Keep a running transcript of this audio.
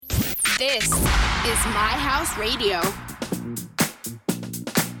This is My House Radio.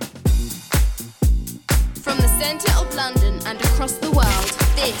 From the centre of London and across the world,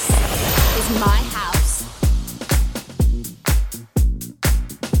 this is My House.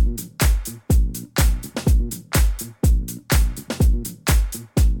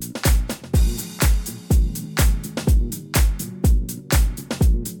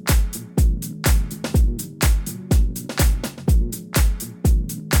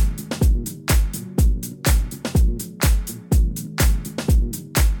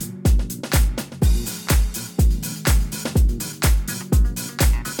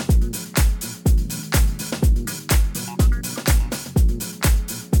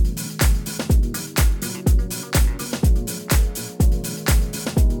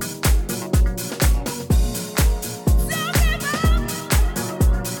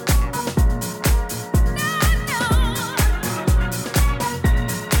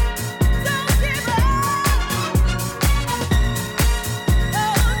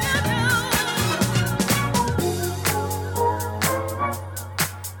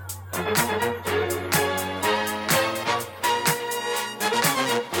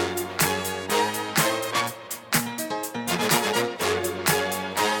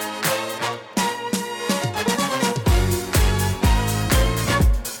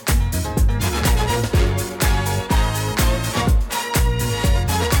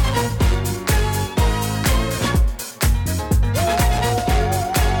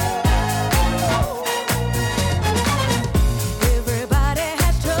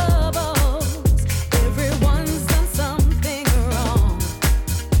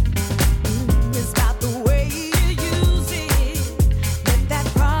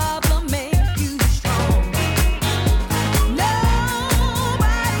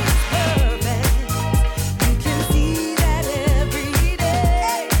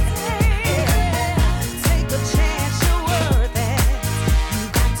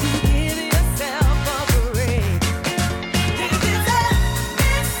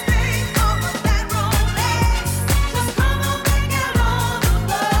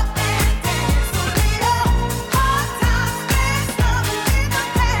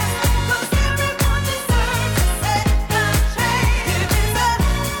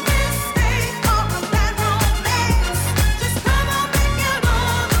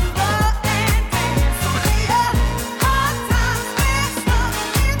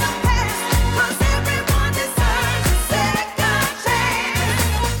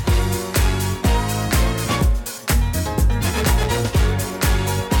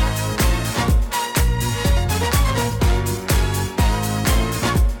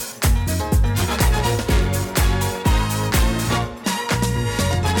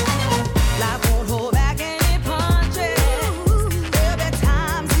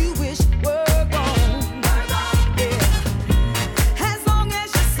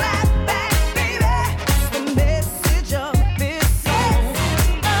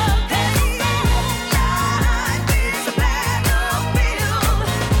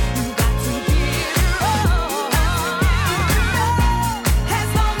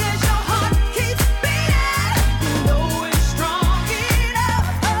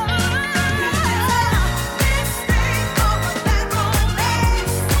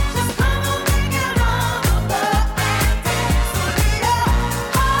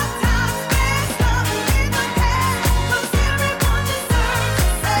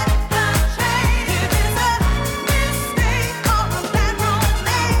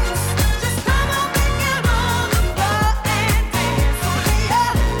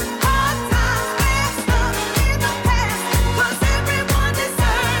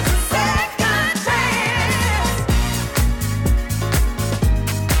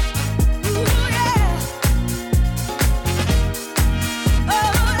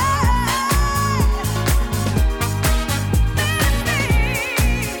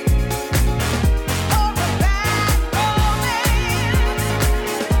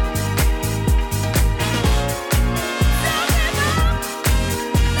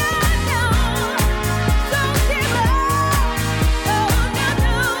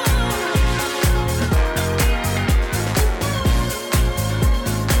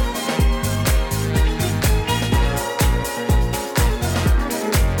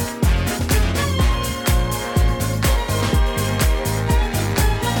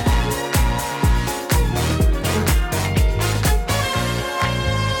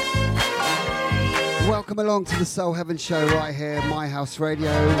 Welcome along to the Soul Heaven Show right here, My House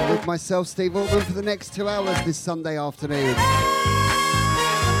Radio, with myself, Steve Altman, for the next 2 hours this Sunday afternoon.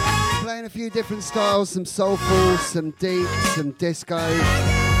 Playing a few different styles, some soulful, some deep, some disco,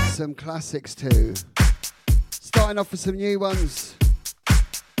 some classics too. Starting off with some new ones.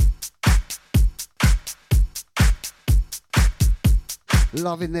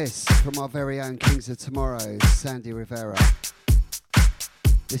 Loving this from our very own Kings of Tomorrow, Sandy Rivera.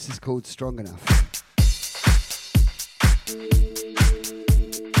 This is called Strong Enough.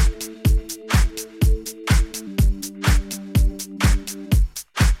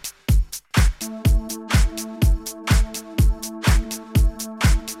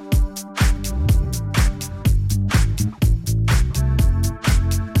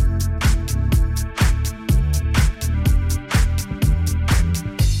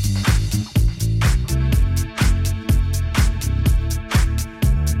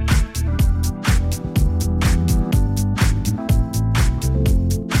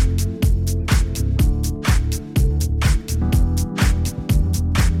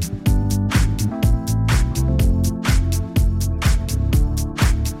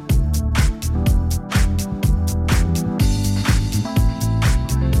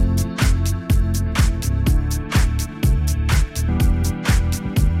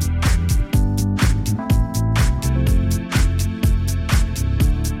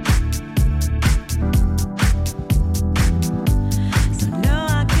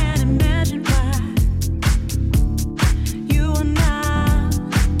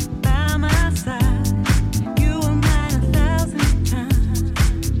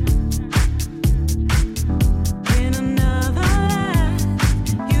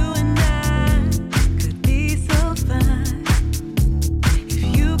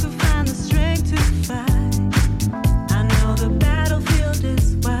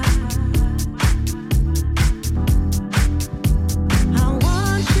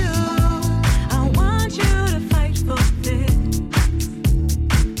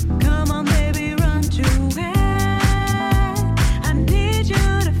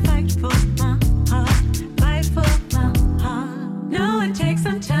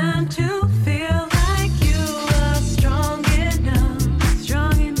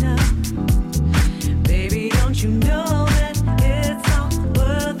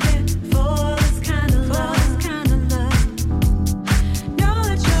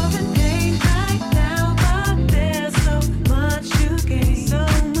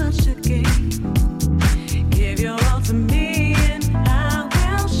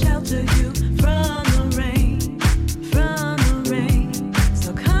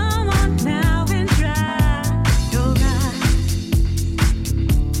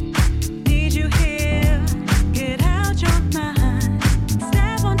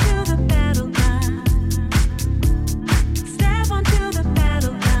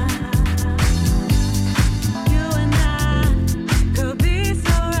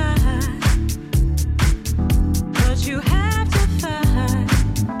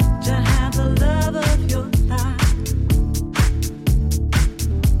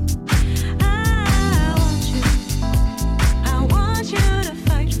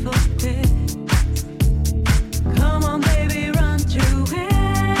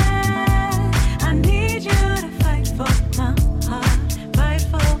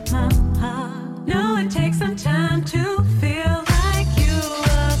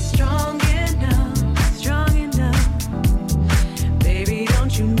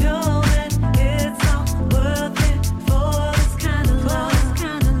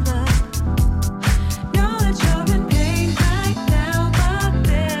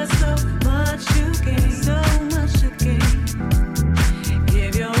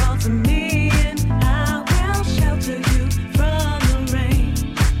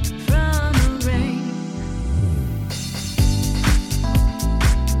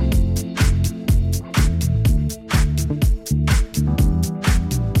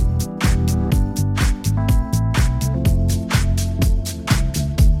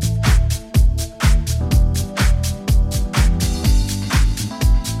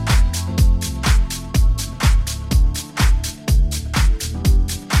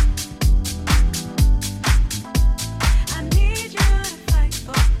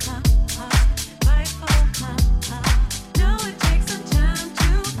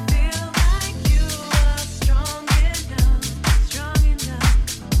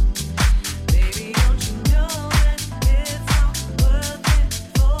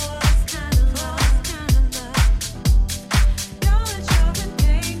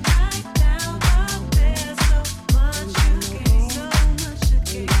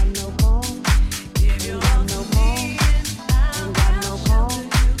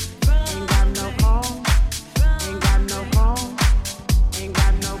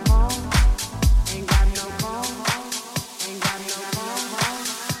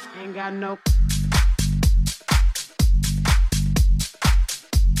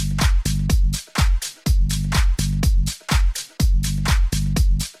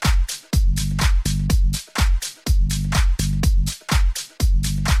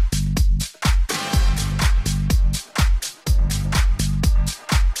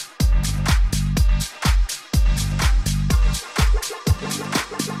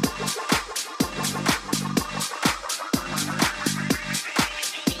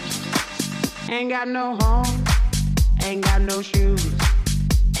 Ain't got no home, ain't got no shoes,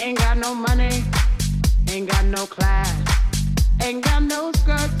 ain't got no money, ain't got no class, ain't got no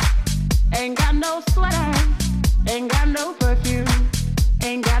skirts, ain't got no sweater, ain't got no perfume,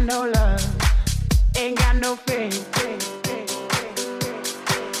 ain't got no love, ain't got no faith.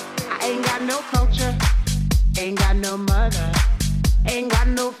 I ain't got no culture, ain't got no mother, ain't got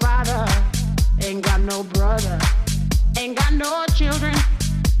no father, ain't got no brother, ain't got no children.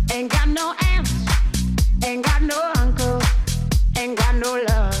 Ain't got no aunts, ain't got no uncles, ain't got no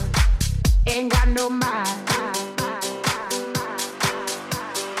love, ain't got no mind.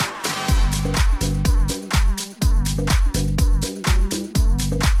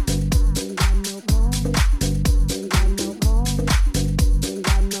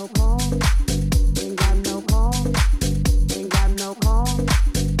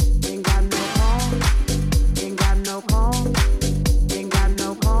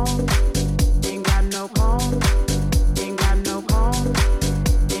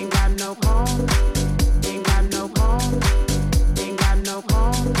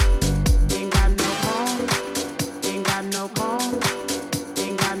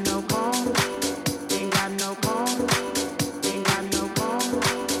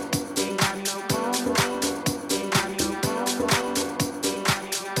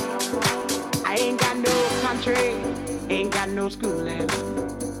 Ain't got no schooling,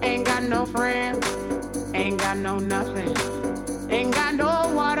 ain't got no friends, ain't got no nothing, ain't got no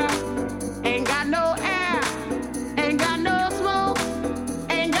water, ain't got no air, ain't got no smoke,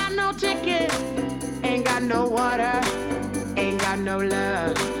 ain't got no ticket, ain't got no water, ain't got no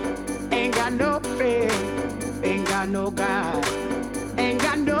love, ain't got no faith, ain't got no God, ain't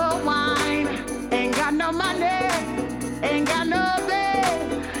got no wine, ain't got no money, ain't got no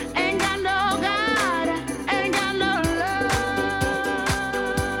bed, ain't got no God, ain't got no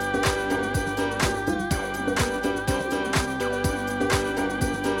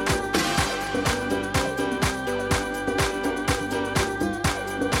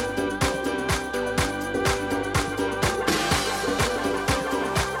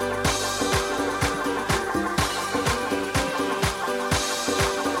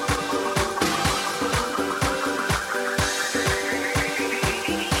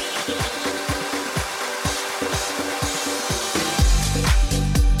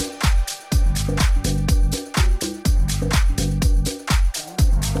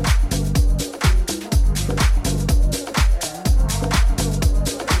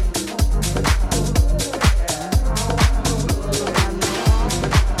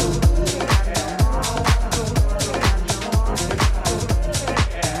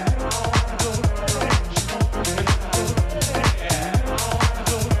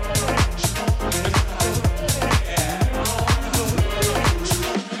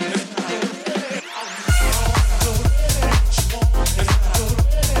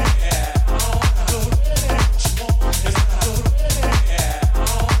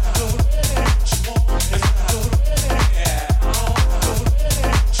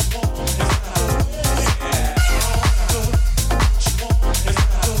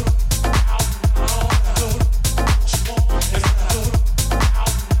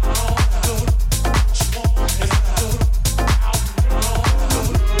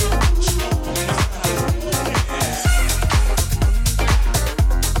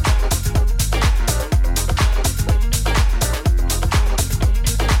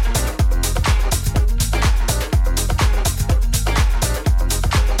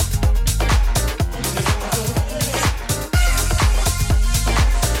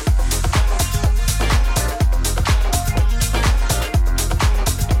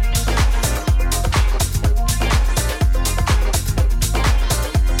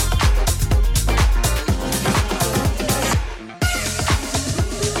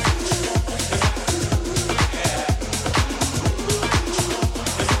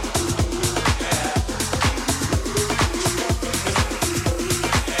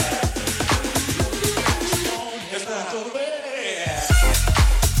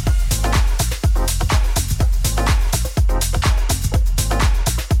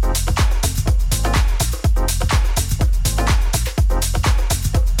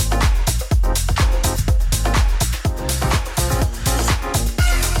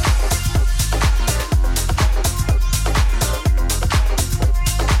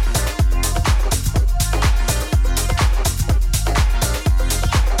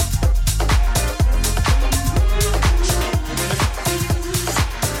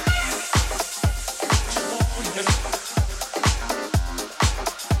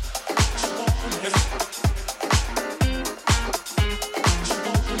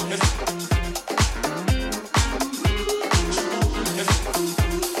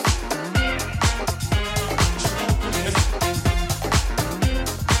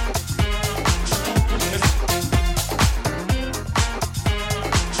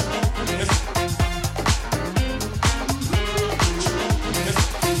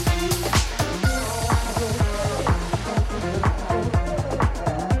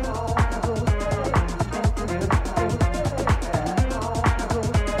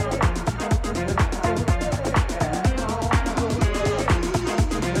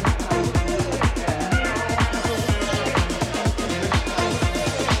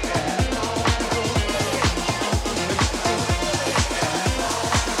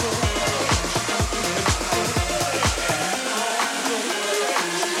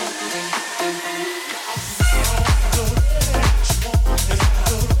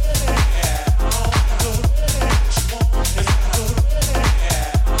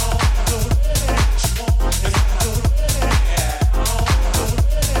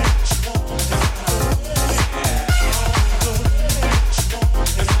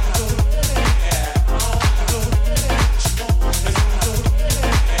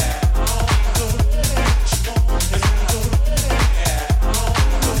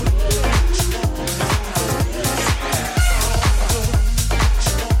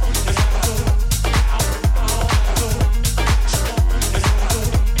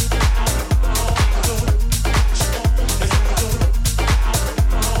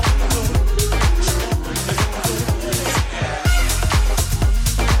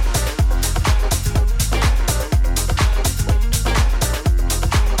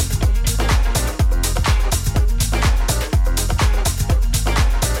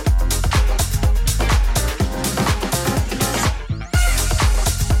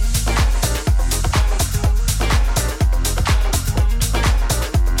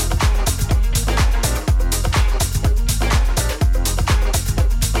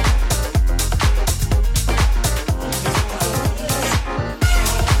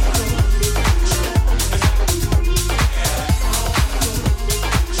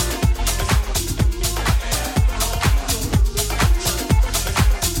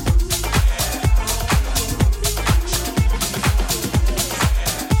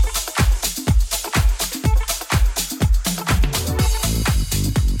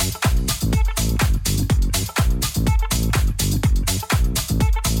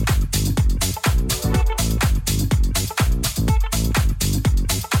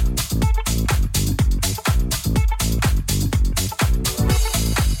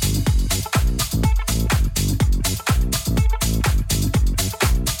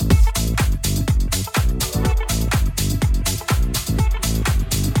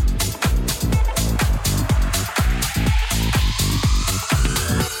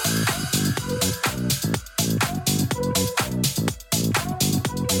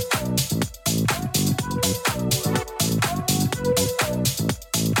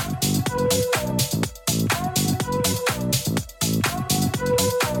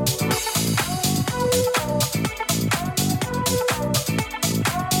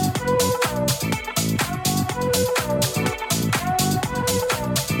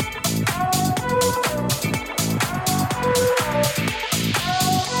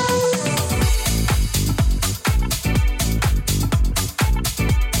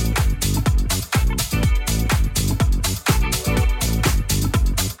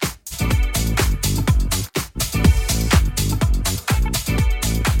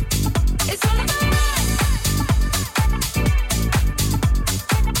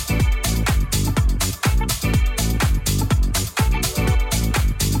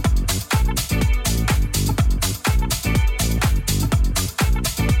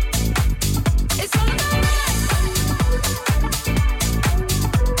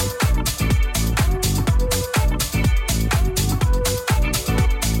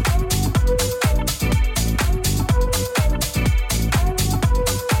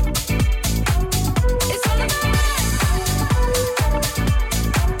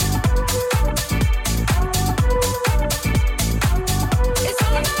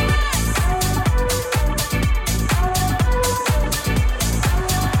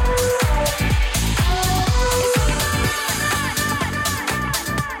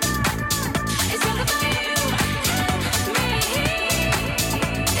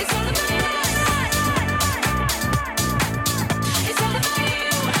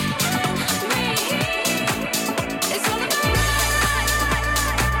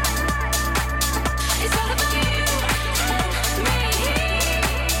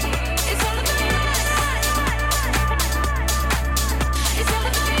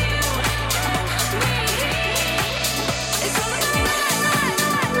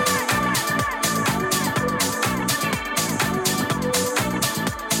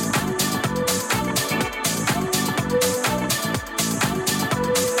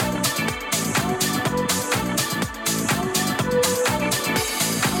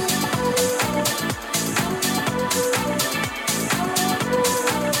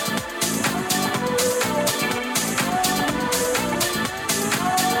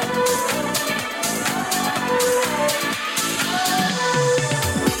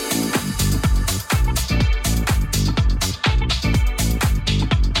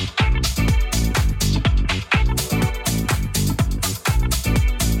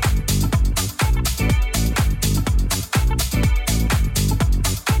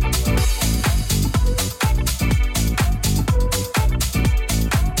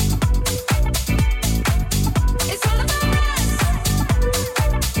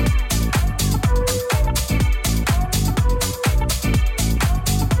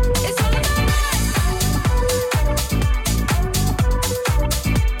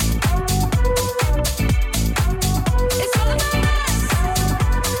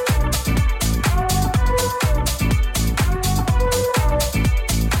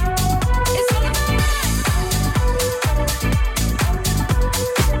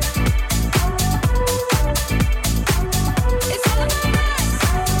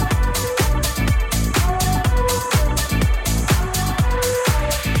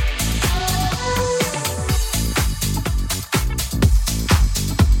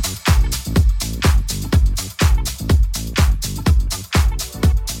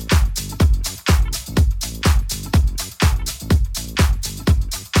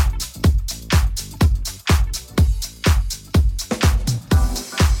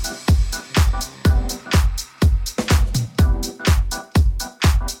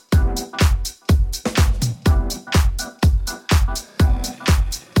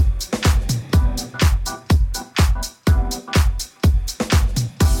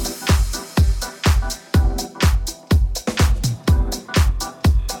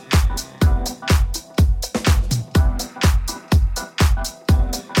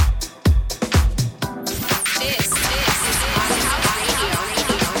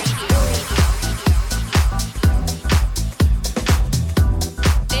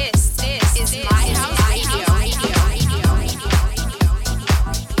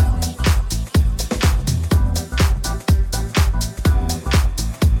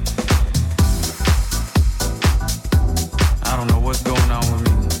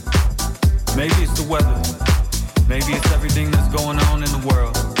Maybe it's everything that's going on in the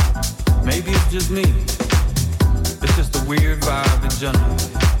world. Maybe it's just me. It's just a weird vibe in general.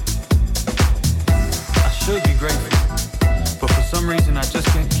 I should be grateful, but for some reason I just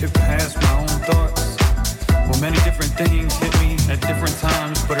can't get past my own thoughts. Well, many different things hit me at different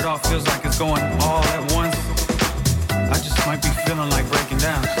times, but it all feels like it's going all at once. I just might be feeling like breaking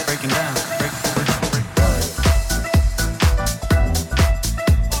down, breaking down, breaking down.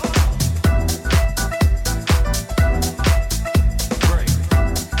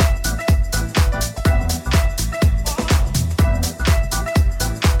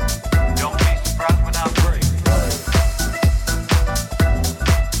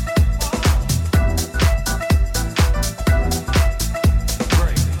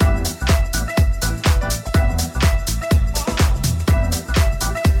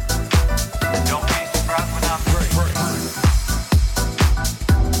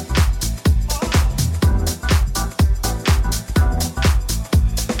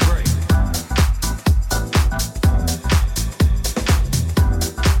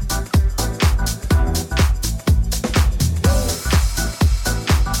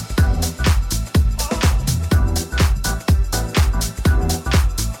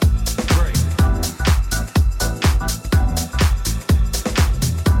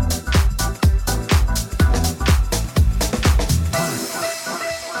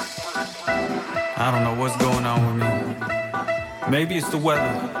 Maybe it's the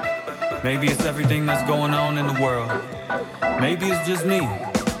weather. Maybe it's everything that's going on in the world. Maybe it's just me.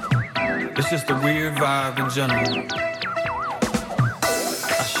 It's just a weird vibe in general.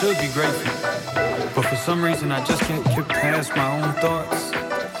 I should be grateful, but for some reason I just can't get past my own thoughts.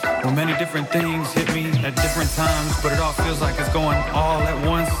 Well, many different things hit me at different times, but it all feels like it's going all at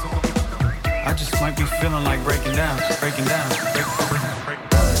once. I just might be feeling like breaking down, breaking down, breaking down.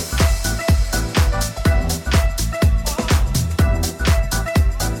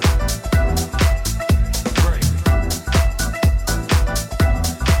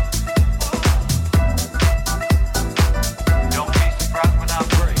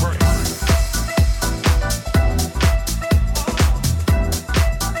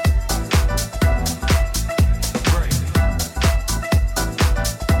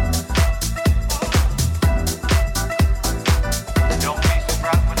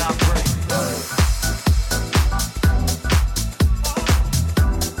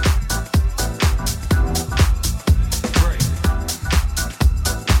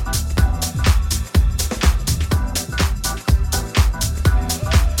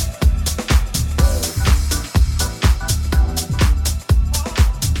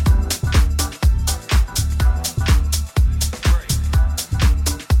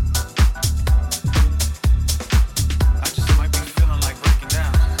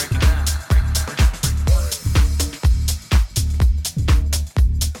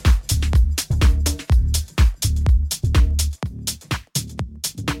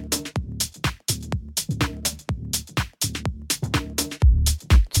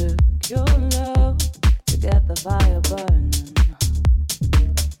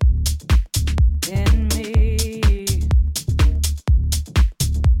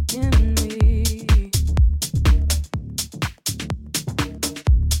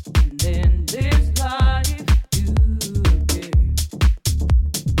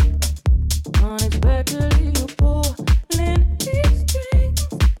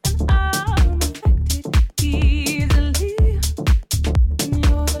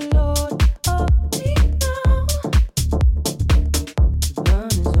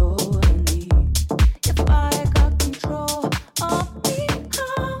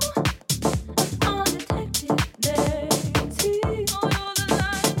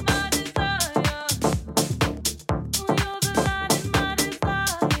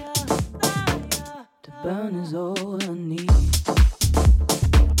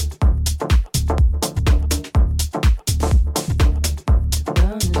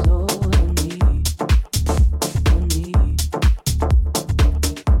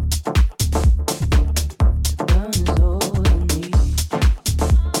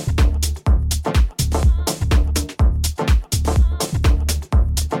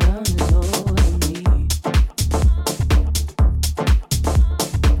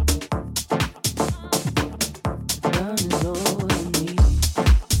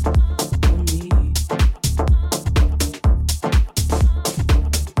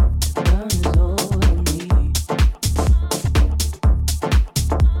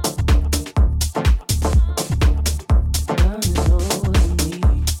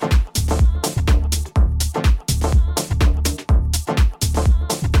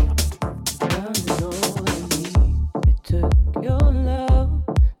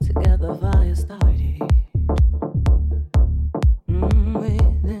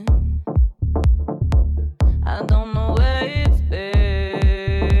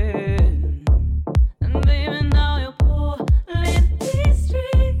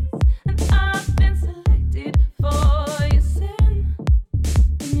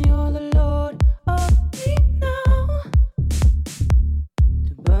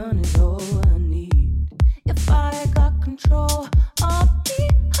 burn is all I need. If I got control of the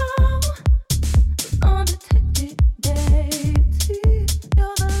how, undetected deity,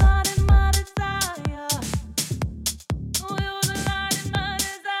 you're the light in my desire. Oh, you're the light in my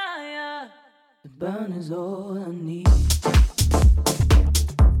desire. The burn is all I need.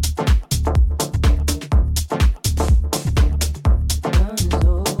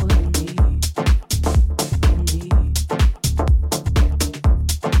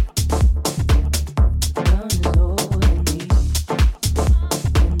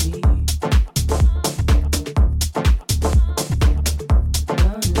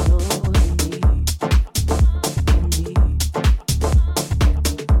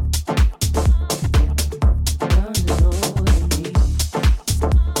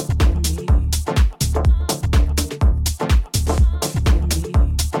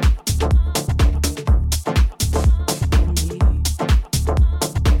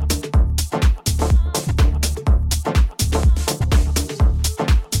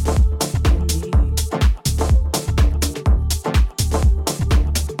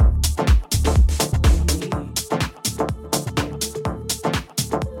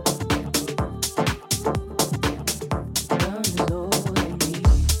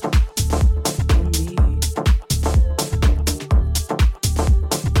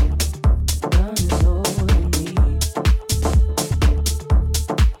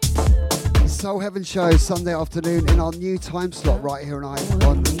 Heaven show Sunday afternoon in our new time slot right here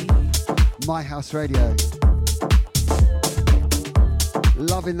on My House Radio.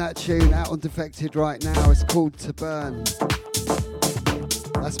 Loving that tune, out on Defected right now. It's called To Burn.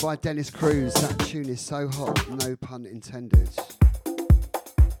 That's by Dennis Cruz. That tune is so hot, no pun intended.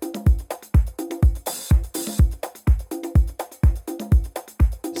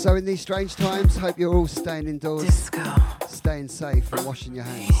 So in these strange times, hope you're all staying indoors, Disco. Staying safe and washing your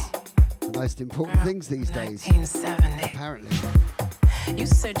hands. The most important things these days, apparently. You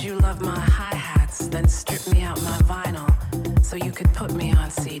said you loved my hi-hats, then stripped me out my vinyl so you could put me on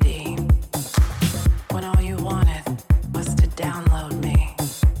CD. When all you wanted was to download me.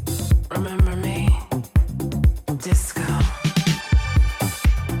 Remember me? Disco.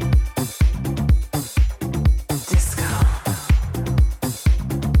 Disco.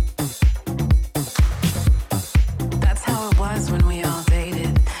 That's how it was when we all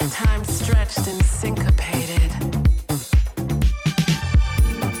dated. Time stretched and syncopated.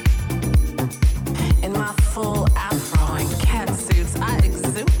 In my full afro and cat suits, I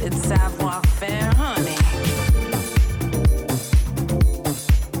exuded savoir-faire, honey.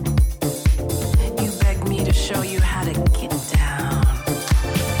 You begged me to show you how to get down.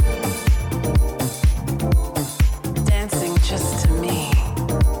 Dancing just to me.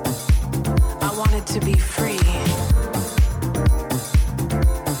 I wanted to be free.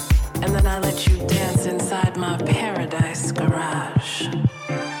 And then I let you dance inside my paradise garage.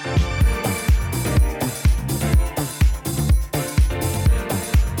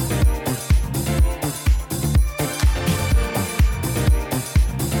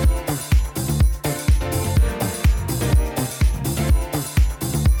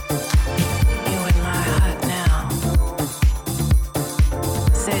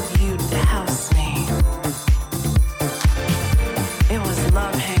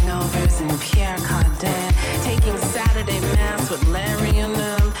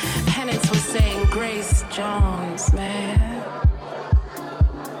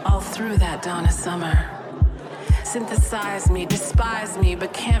 Donna Summer. Synthesize me, despise me,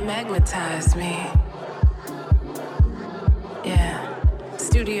 but can't magnetize me. Yeah,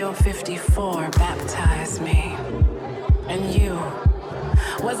 Studio 54 baptized me. And you,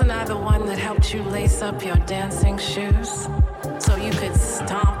 wasn't I the one that helped you lace up your dancing shoes? So you could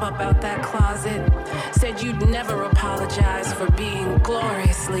stomp up out that closet? Said you'd never apologize for being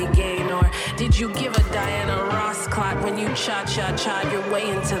gloriously gay, nor did you give a Diana Ross clock when you cha-cha-cha'd your way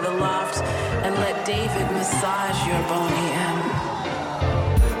into the loft and let David massage your bony end.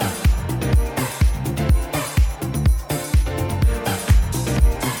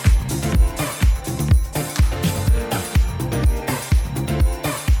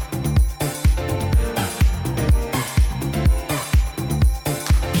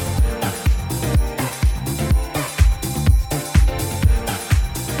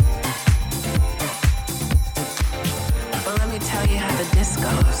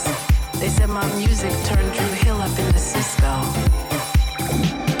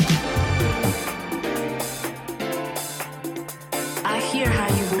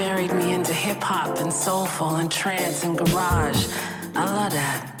 Soulful and trance and garage. I love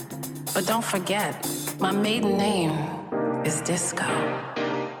that. But don't forget, my maiden name is Disco.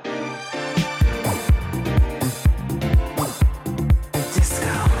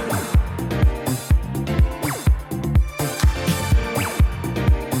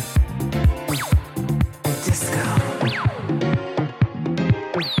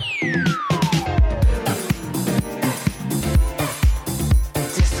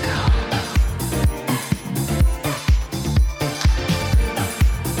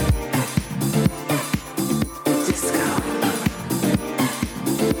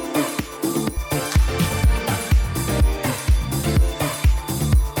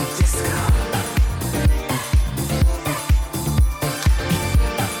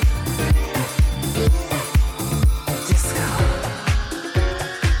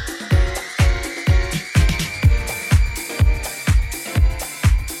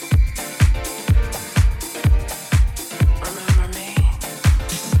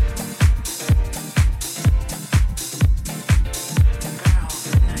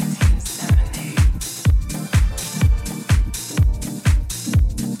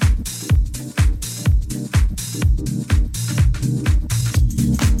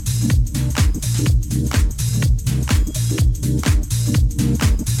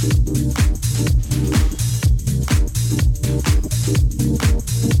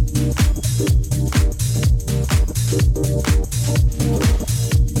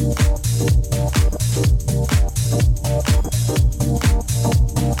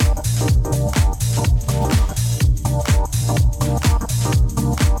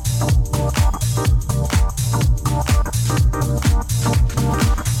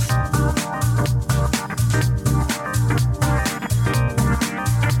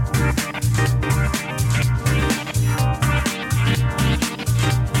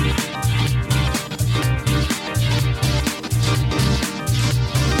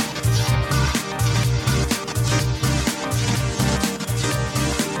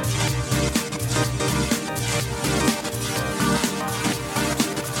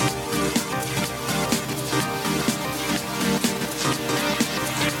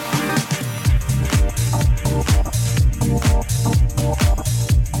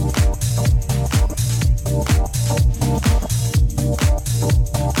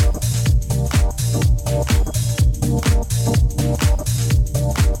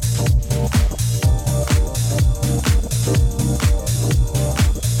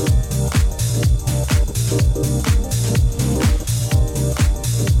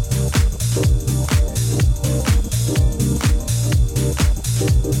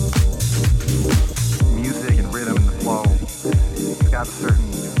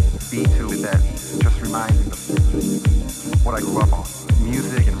 beat to it that just reminds me of what I grew up on.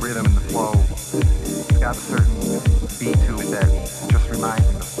 Music and rhythm and the flow. It's got a certain beat to it that just reminds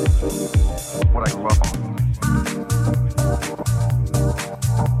me of what I grew up on.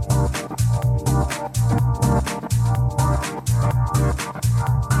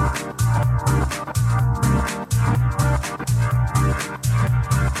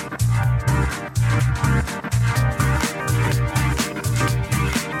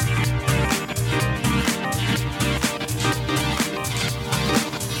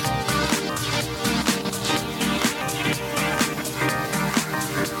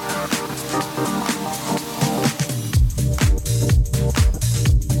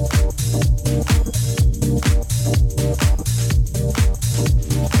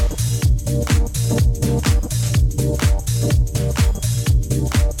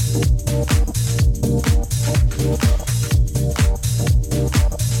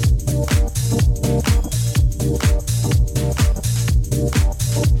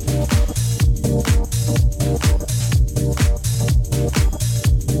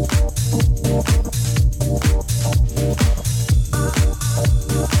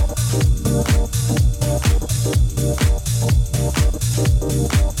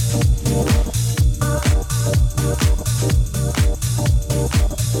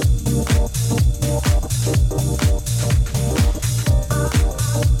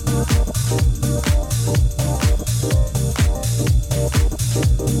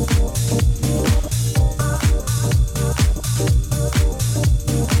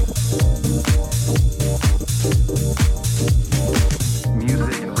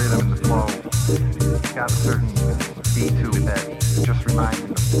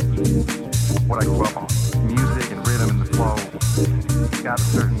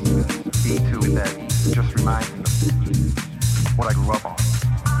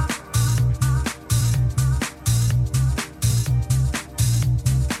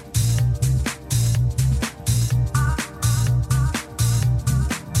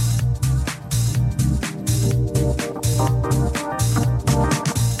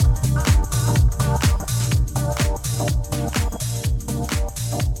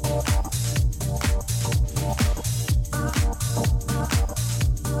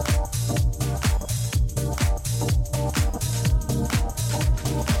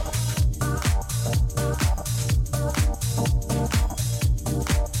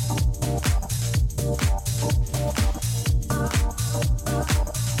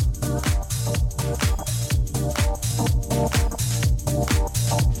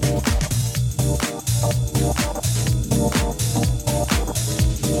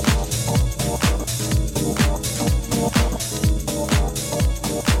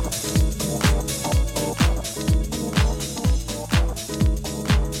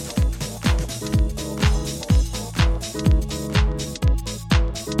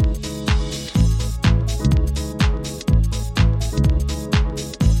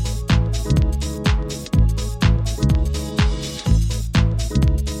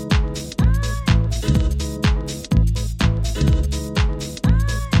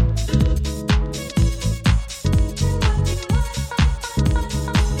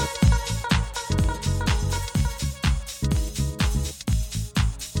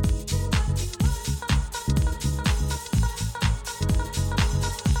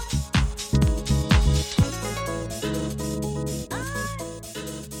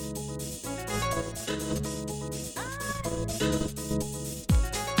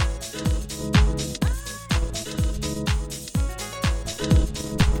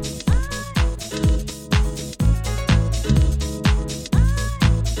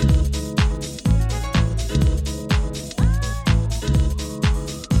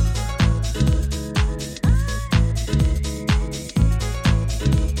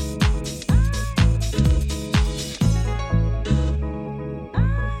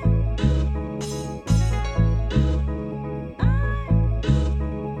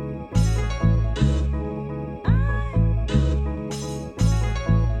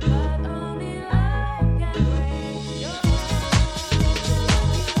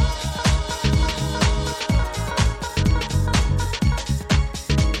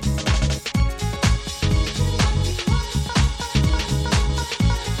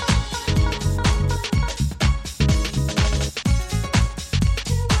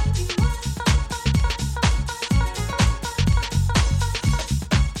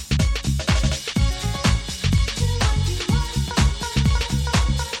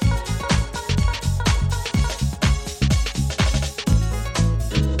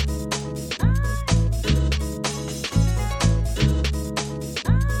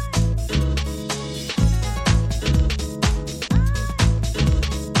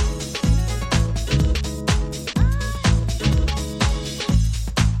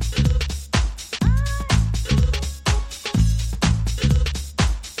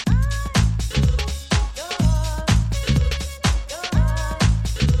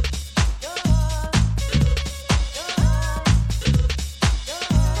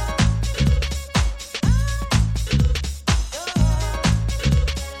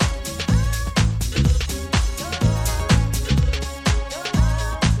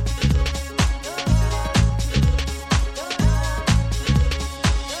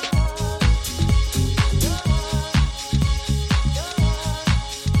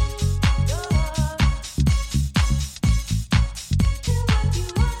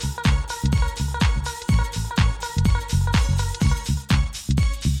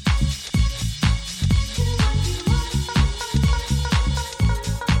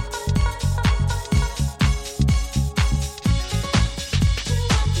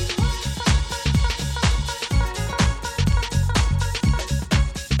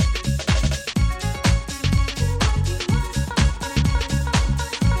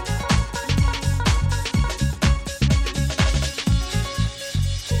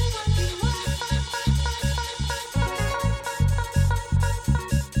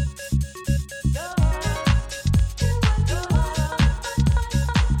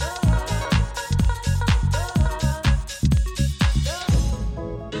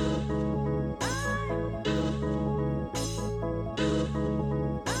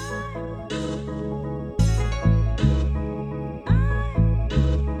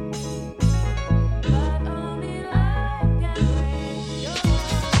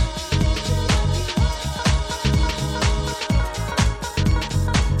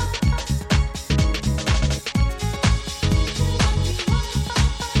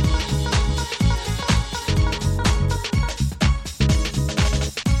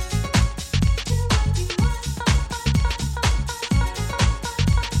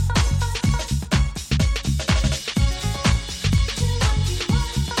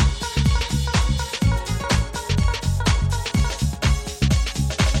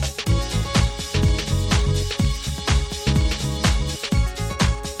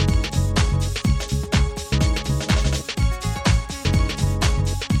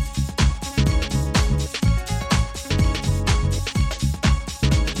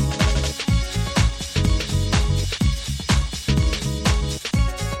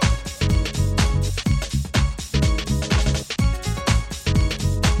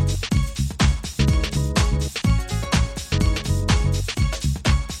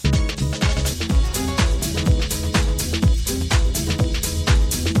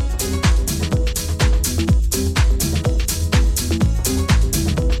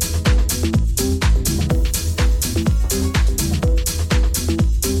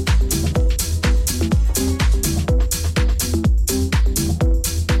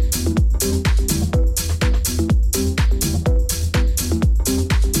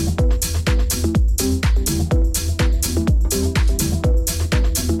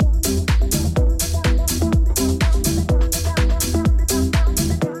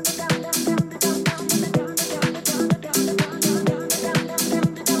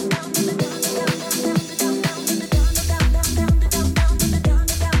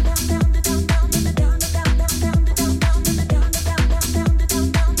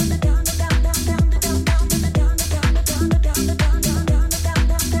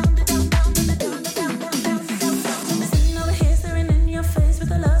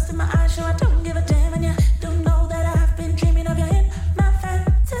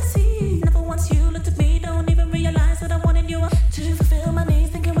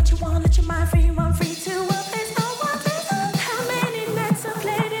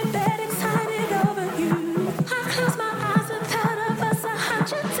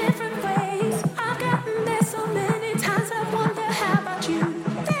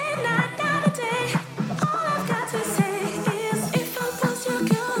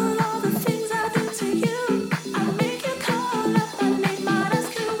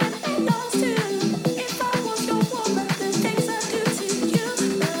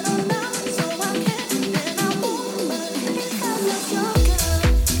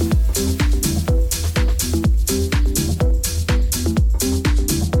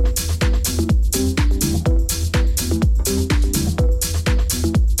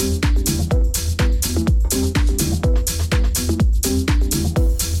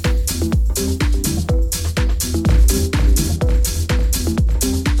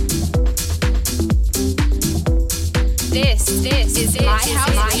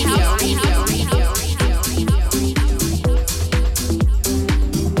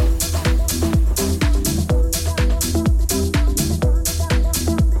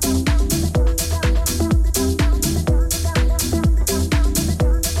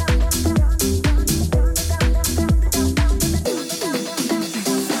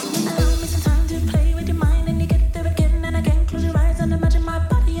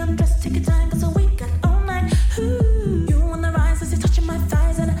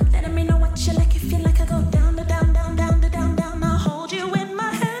 Thighs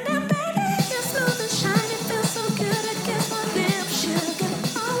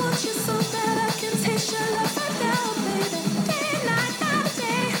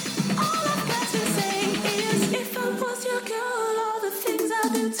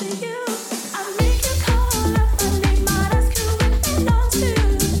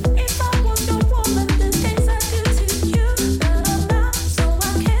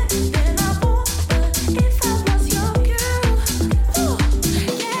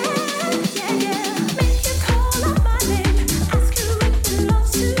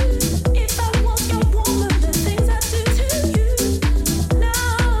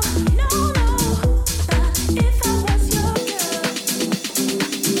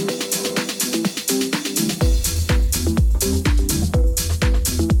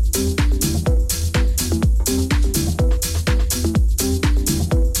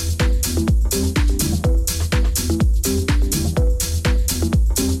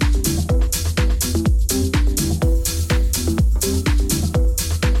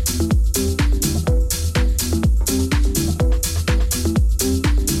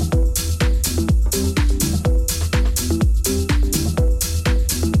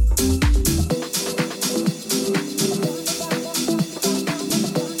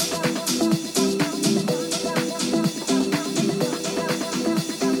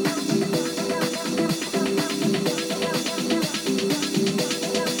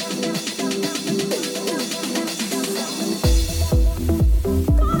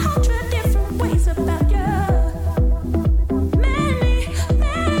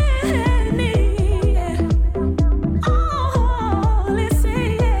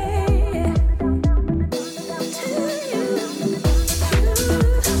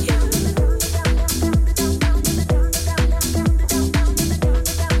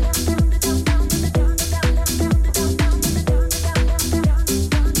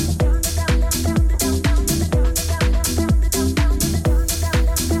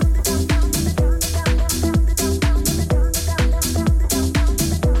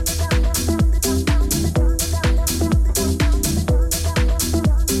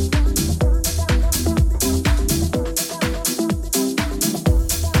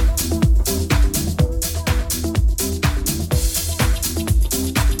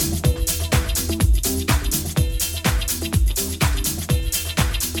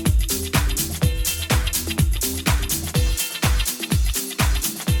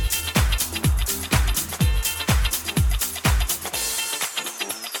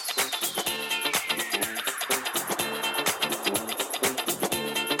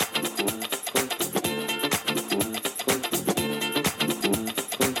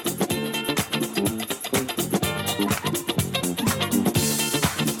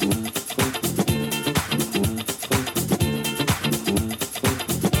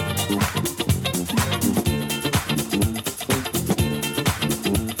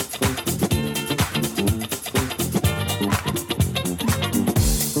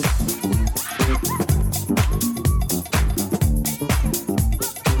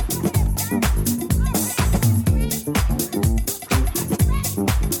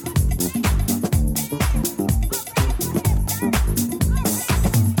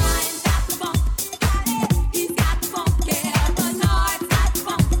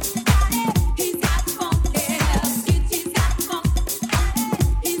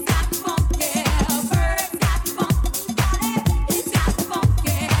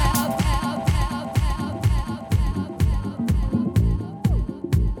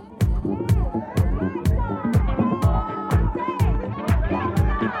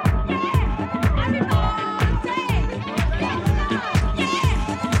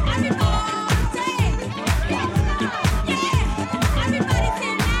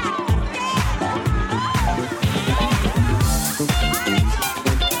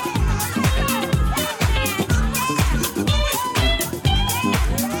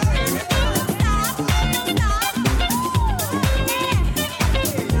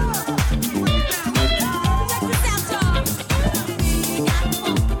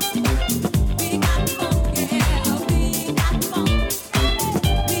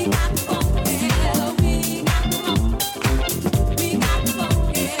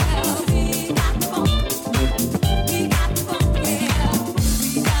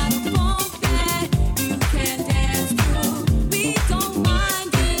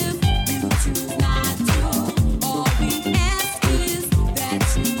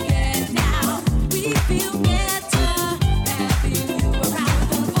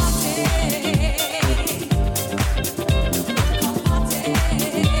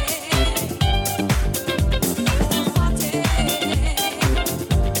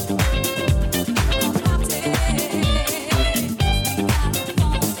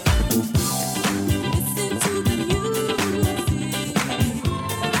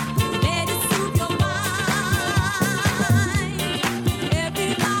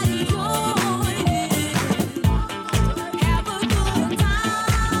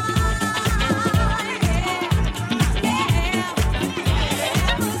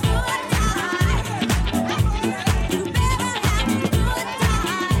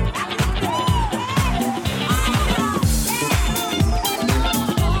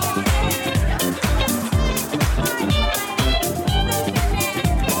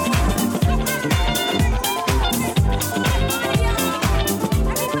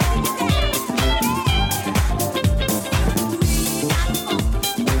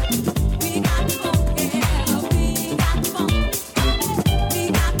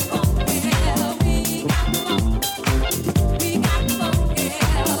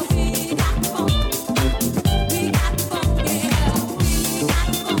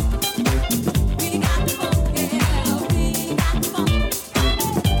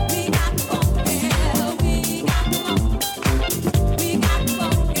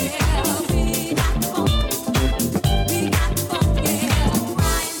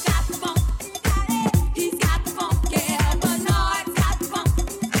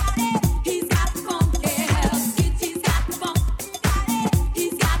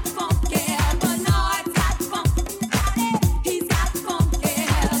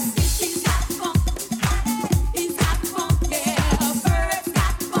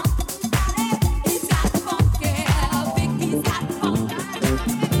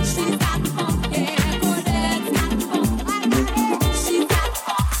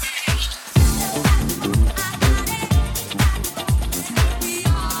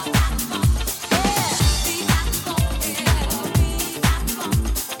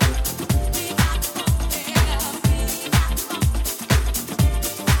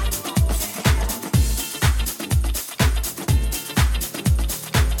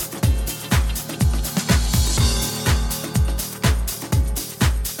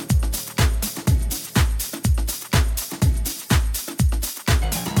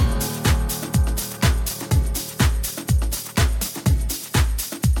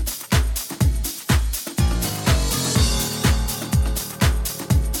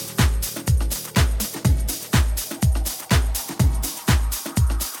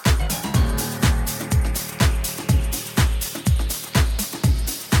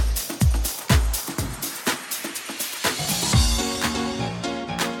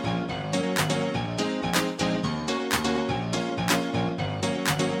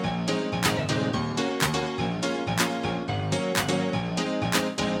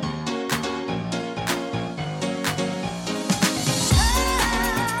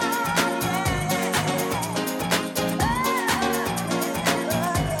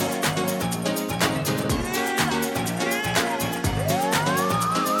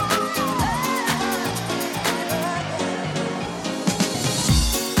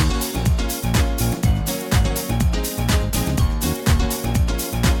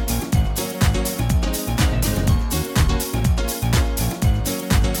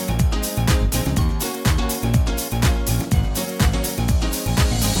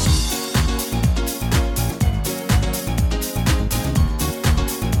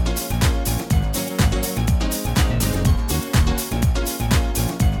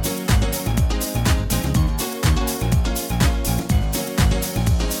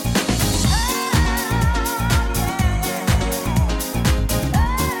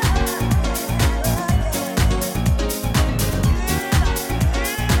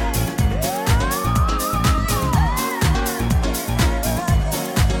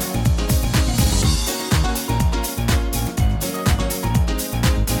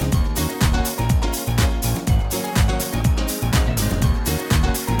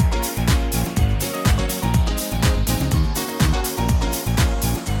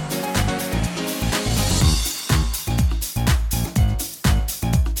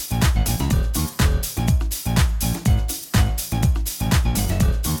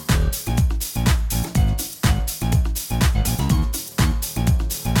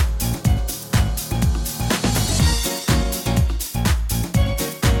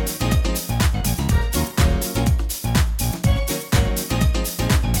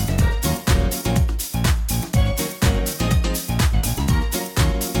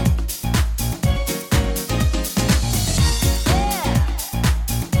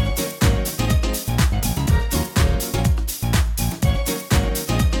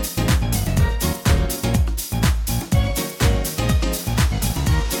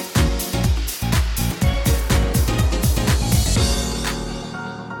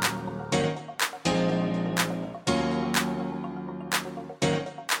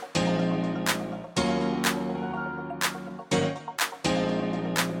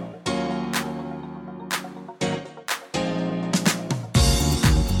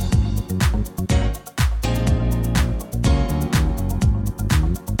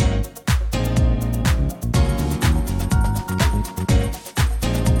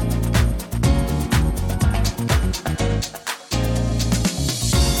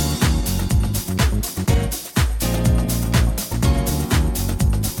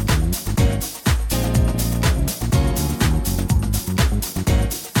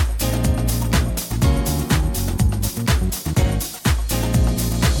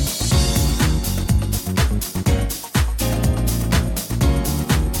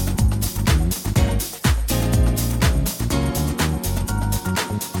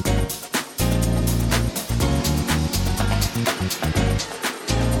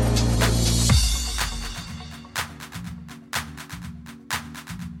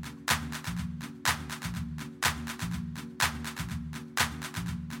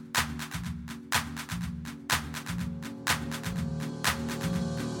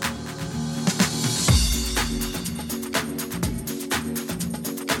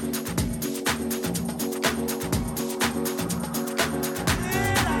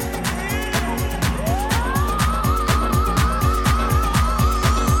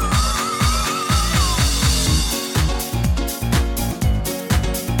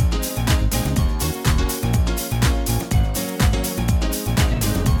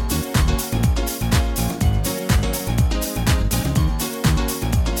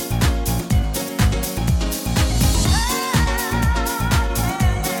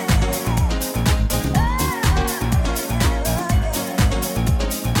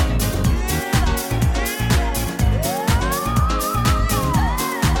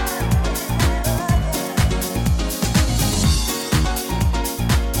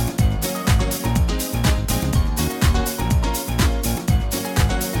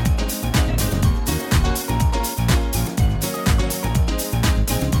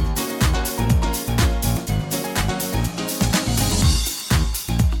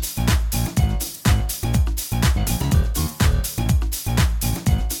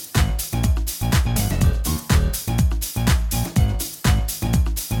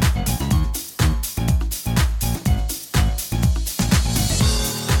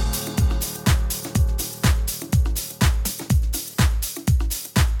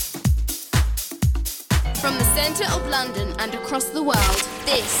centre of London and across the world,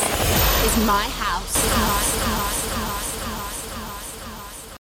 this is my house.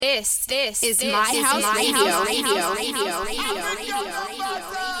 This is my house radio.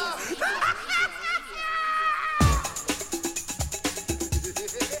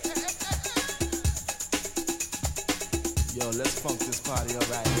 Yo, let's funk this party up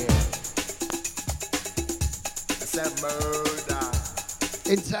right here. That's that murder.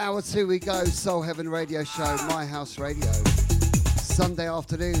 Into hour 2 we go, Soul Heaven radio show, My House Radio. Sunday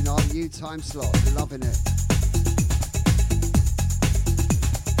afternoon, our new time slot, loving it.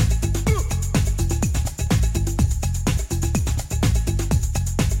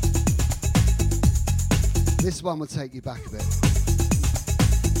 This one will take you back a bit.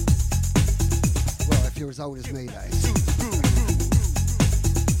 Well, if you're as old as me, that is.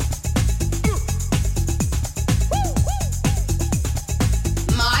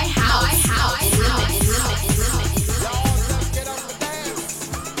 My house.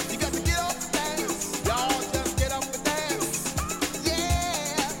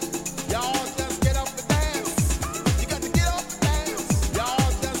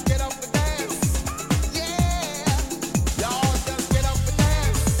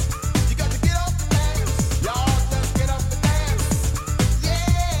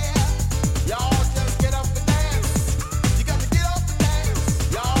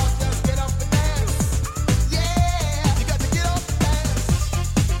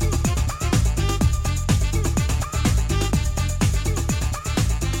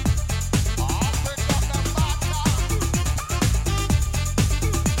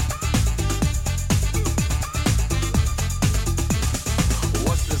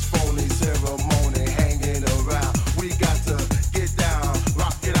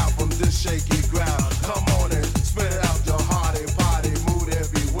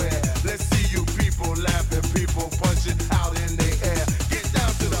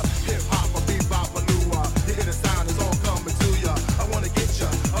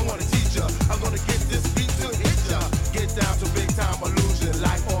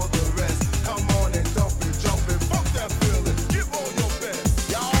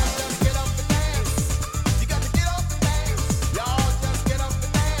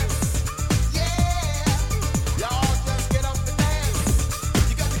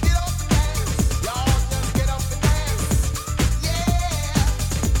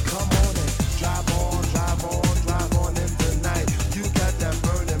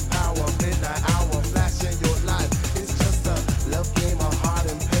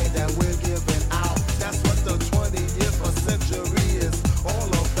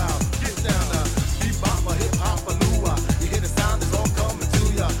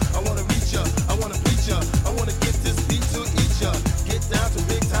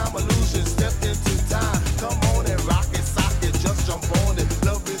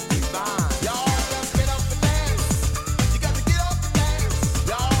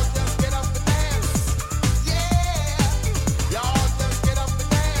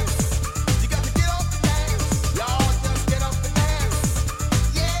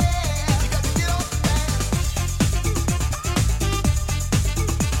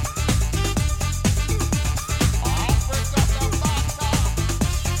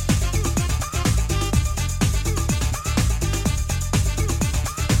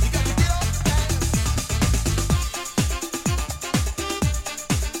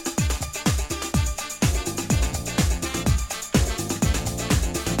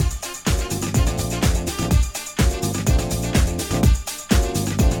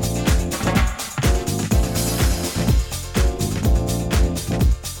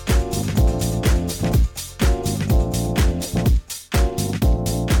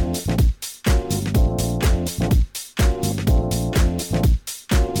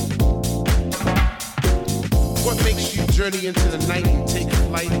 Journey into the night and take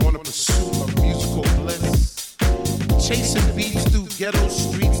flight on a pursuit of musical bliss. Chasing beats through ghetto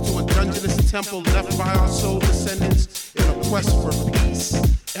streets to a dungeonous temple left by our soul descendants in a quest for peace,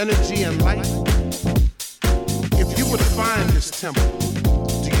 energy, and light. If you were to find this temple,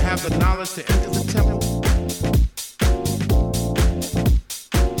 do you have the knowledge to enter the temple?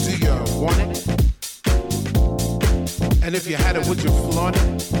 Do you want it? And if you had it, would you flaunt it?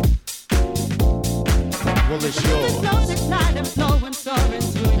 Well, it's yours. Flows at night and flowing, soaring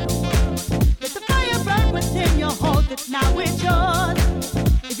through your world. Let the fire burn within you, hold it, now it's yours.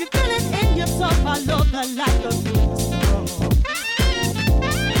 If you feel it in your soul, follow the light of this world.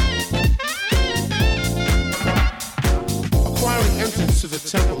 Acquiring entrance to the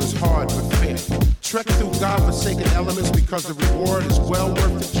temple is hard but fair. Trek through God-forsaken elements because the reward is well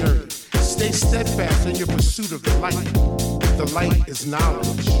worth the journey. Stay steadfast in your pursuit of the light. The light is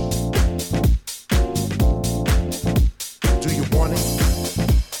knowledge. Do you want it?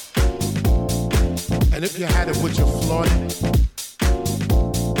 And if you had it, would you flaunt it?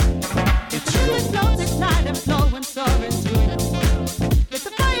 It's yours. Float this night and flow and soar into the world. Let the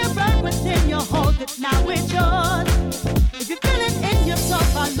fire burn within you, hold it, now it's yours. If you feel it in yourself,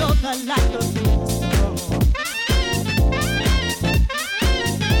 follow the light of this world.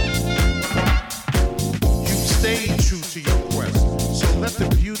 Stay true to your quest. So let the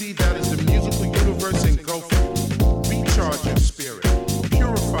beauty that is the musical universe engulf you. Recharge your spirit,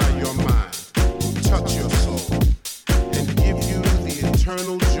 purify your mind, touch your soul, and give you the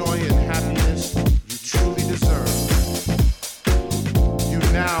eternal joy and happiness you truly deserve. You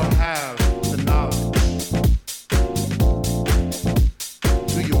now have the knowledge.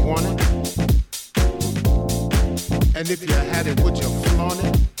 Do you want it? And if you had it, would you flaunt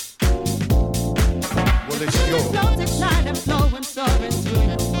it? Well, it's yours. Float this night and flow and soar into the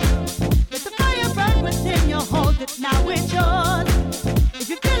world. Let the fire burn within you, hold it, now it's yours. If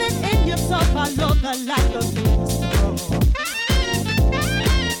you feel it in yourself, follow the light of this world.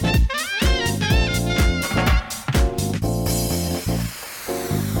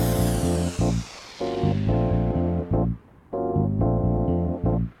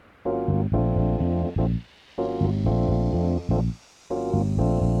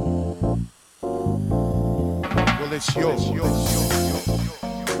 Well, it's yours.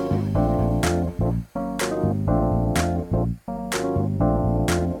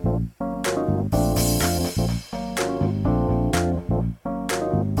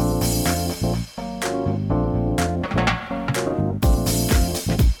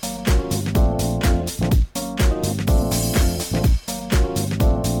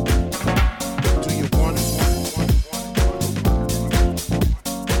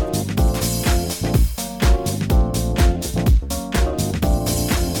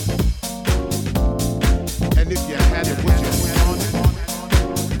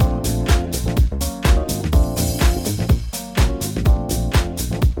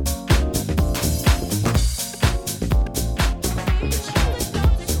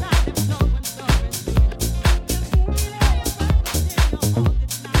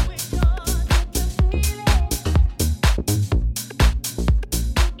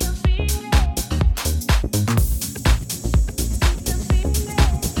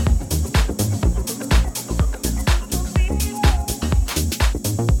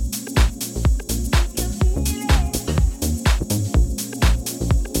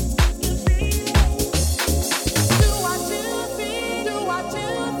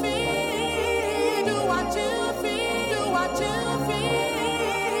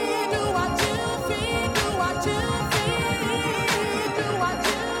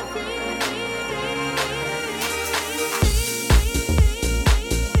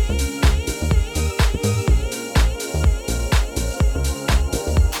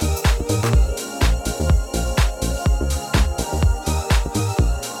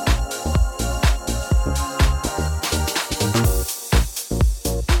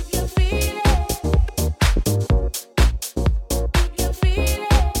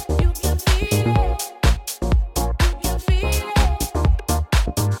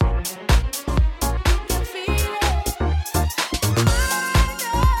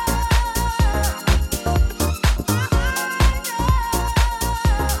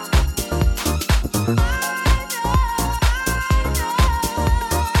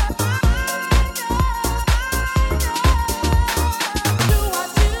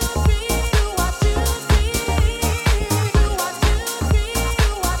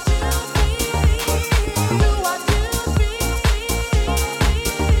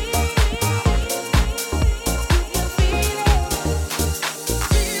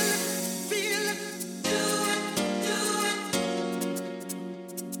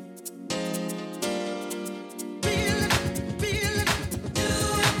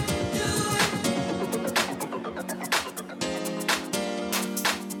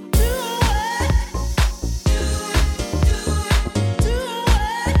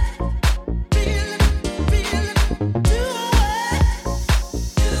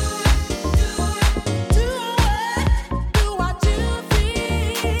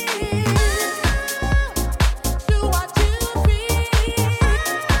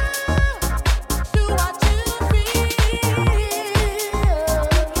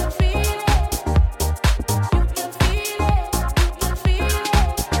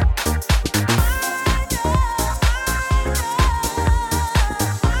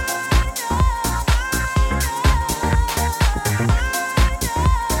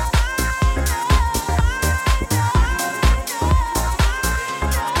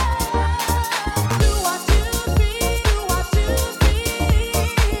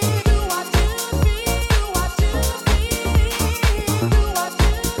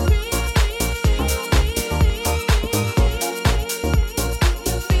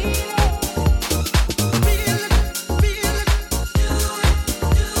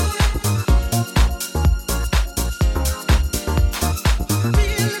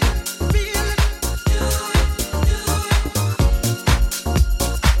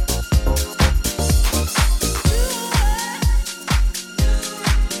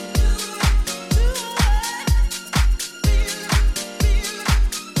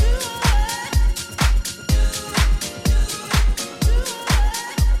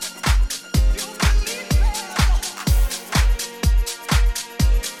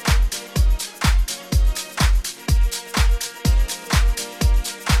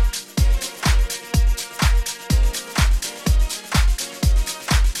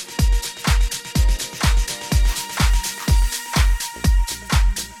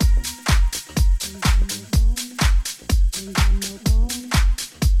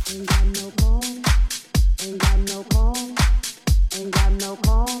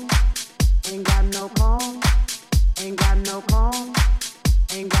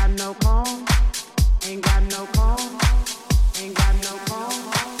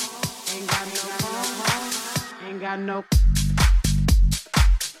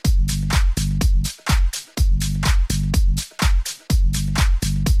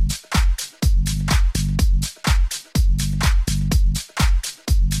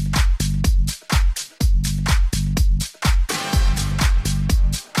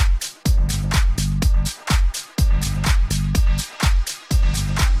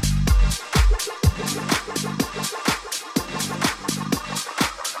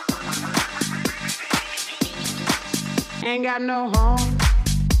 Ain't got no home,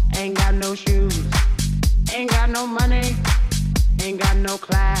 ain't got no shoes, ain't got no money, ain't got no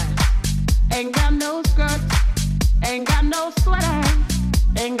class, ain't got no skirts, ain't got no sweater,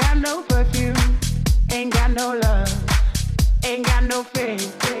 ain't got no perfume, ain't got no love, ain't got no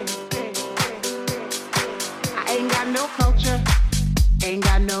faith. I ain't got no culture, ain't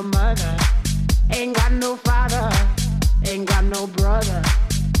got no mother, ain't got no father, ain't got no brother,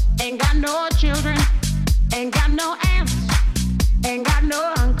 ain't got no children, ain't got no aunts, ain't got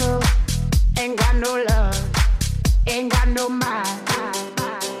no uncle, ain't got no love, ain't got no mind.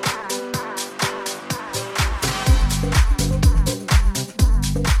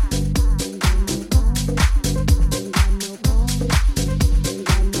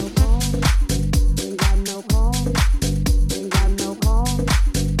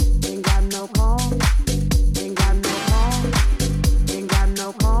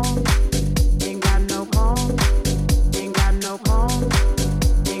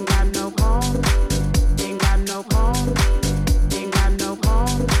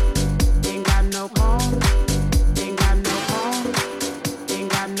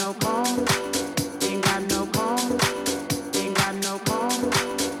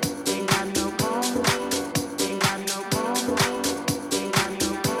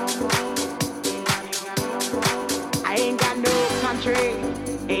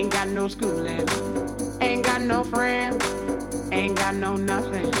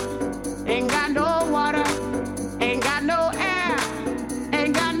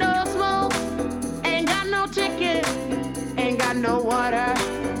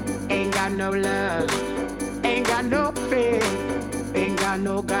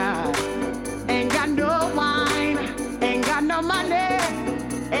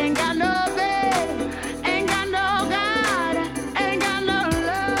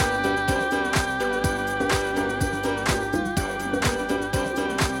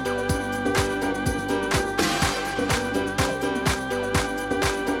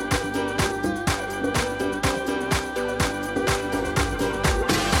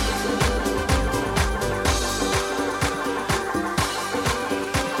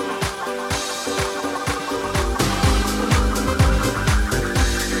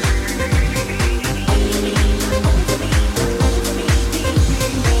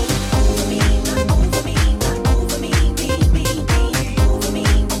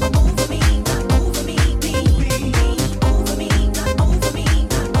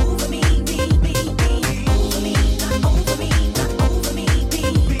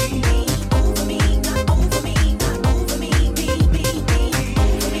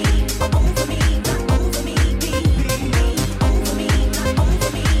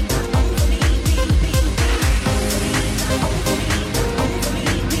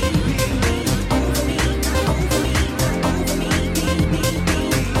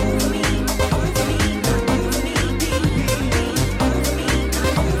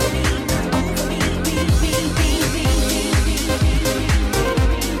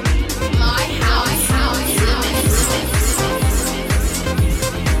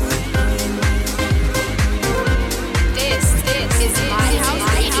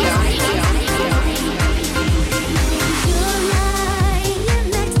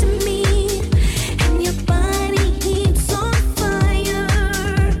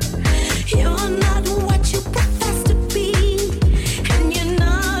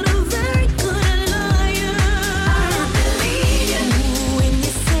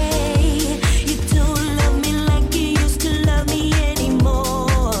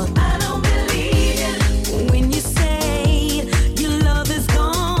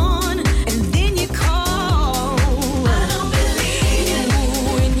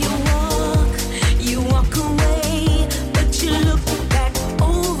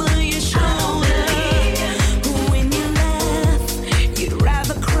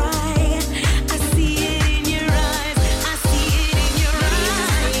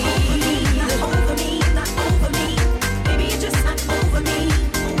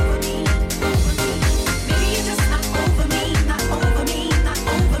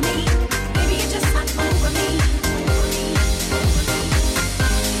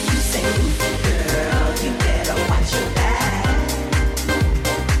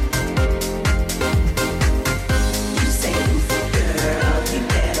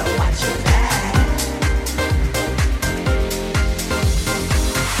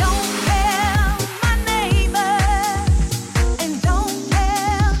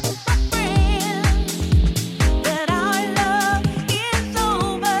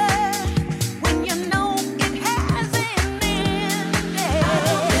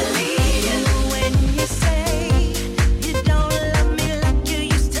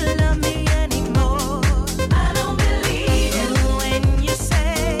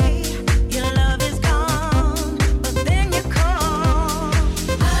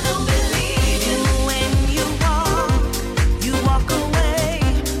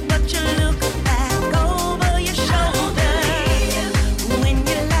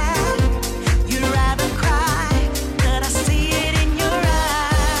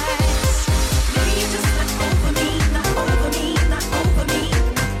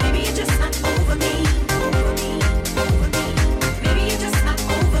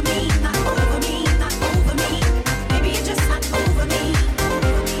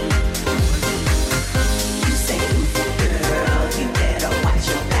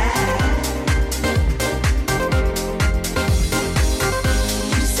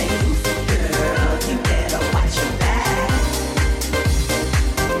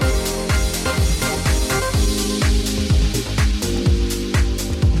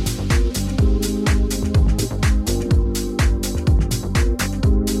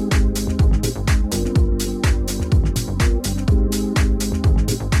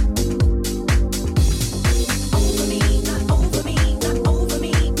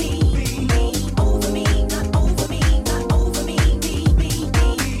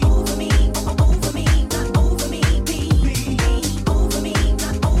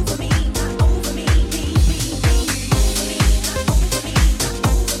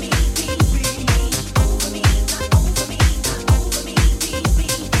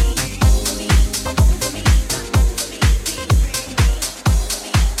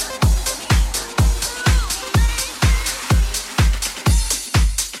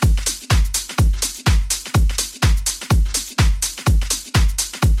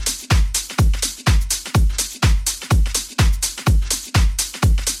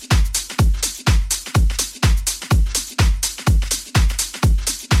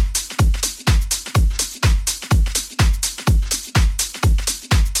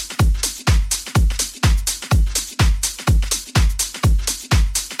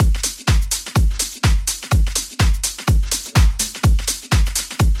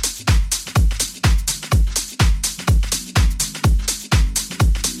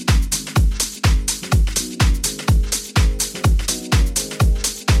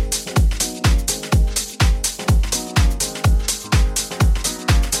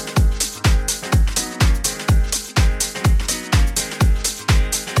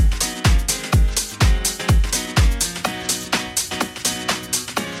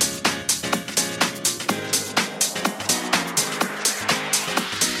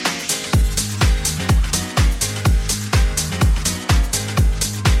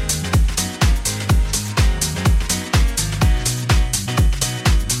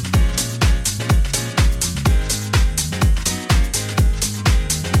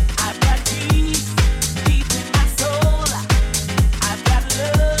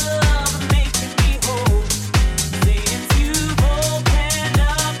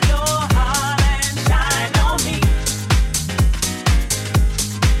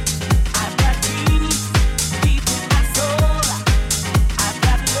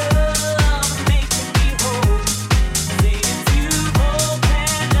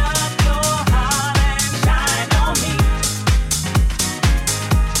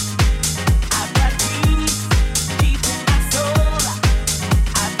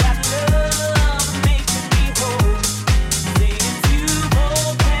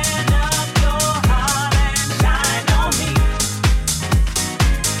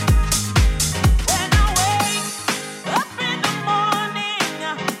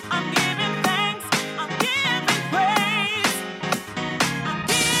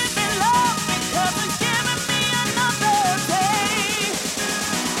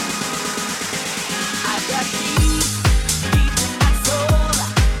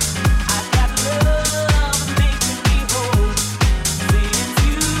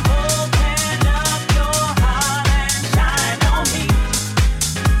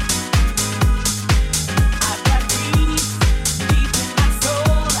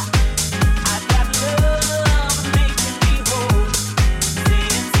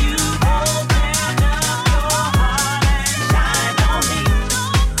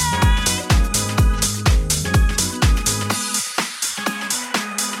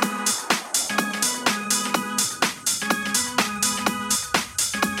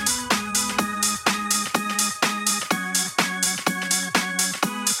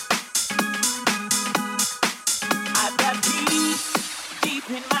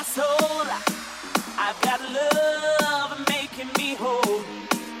 in my soul. I've got love making me whole.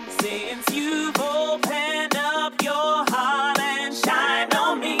 Since you've opened up your heart and shine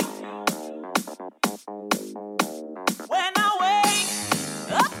on me. When I wake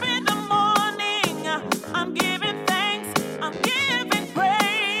up in the morning, I'm giving thanks, I'm giving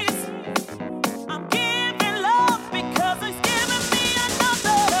praise, I'm giving love because it's giving me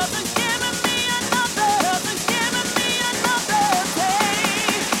another, it's giving me another, it's giving me another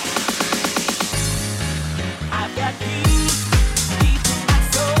day. I've got you deep in my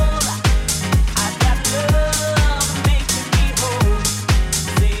soul, I've got love.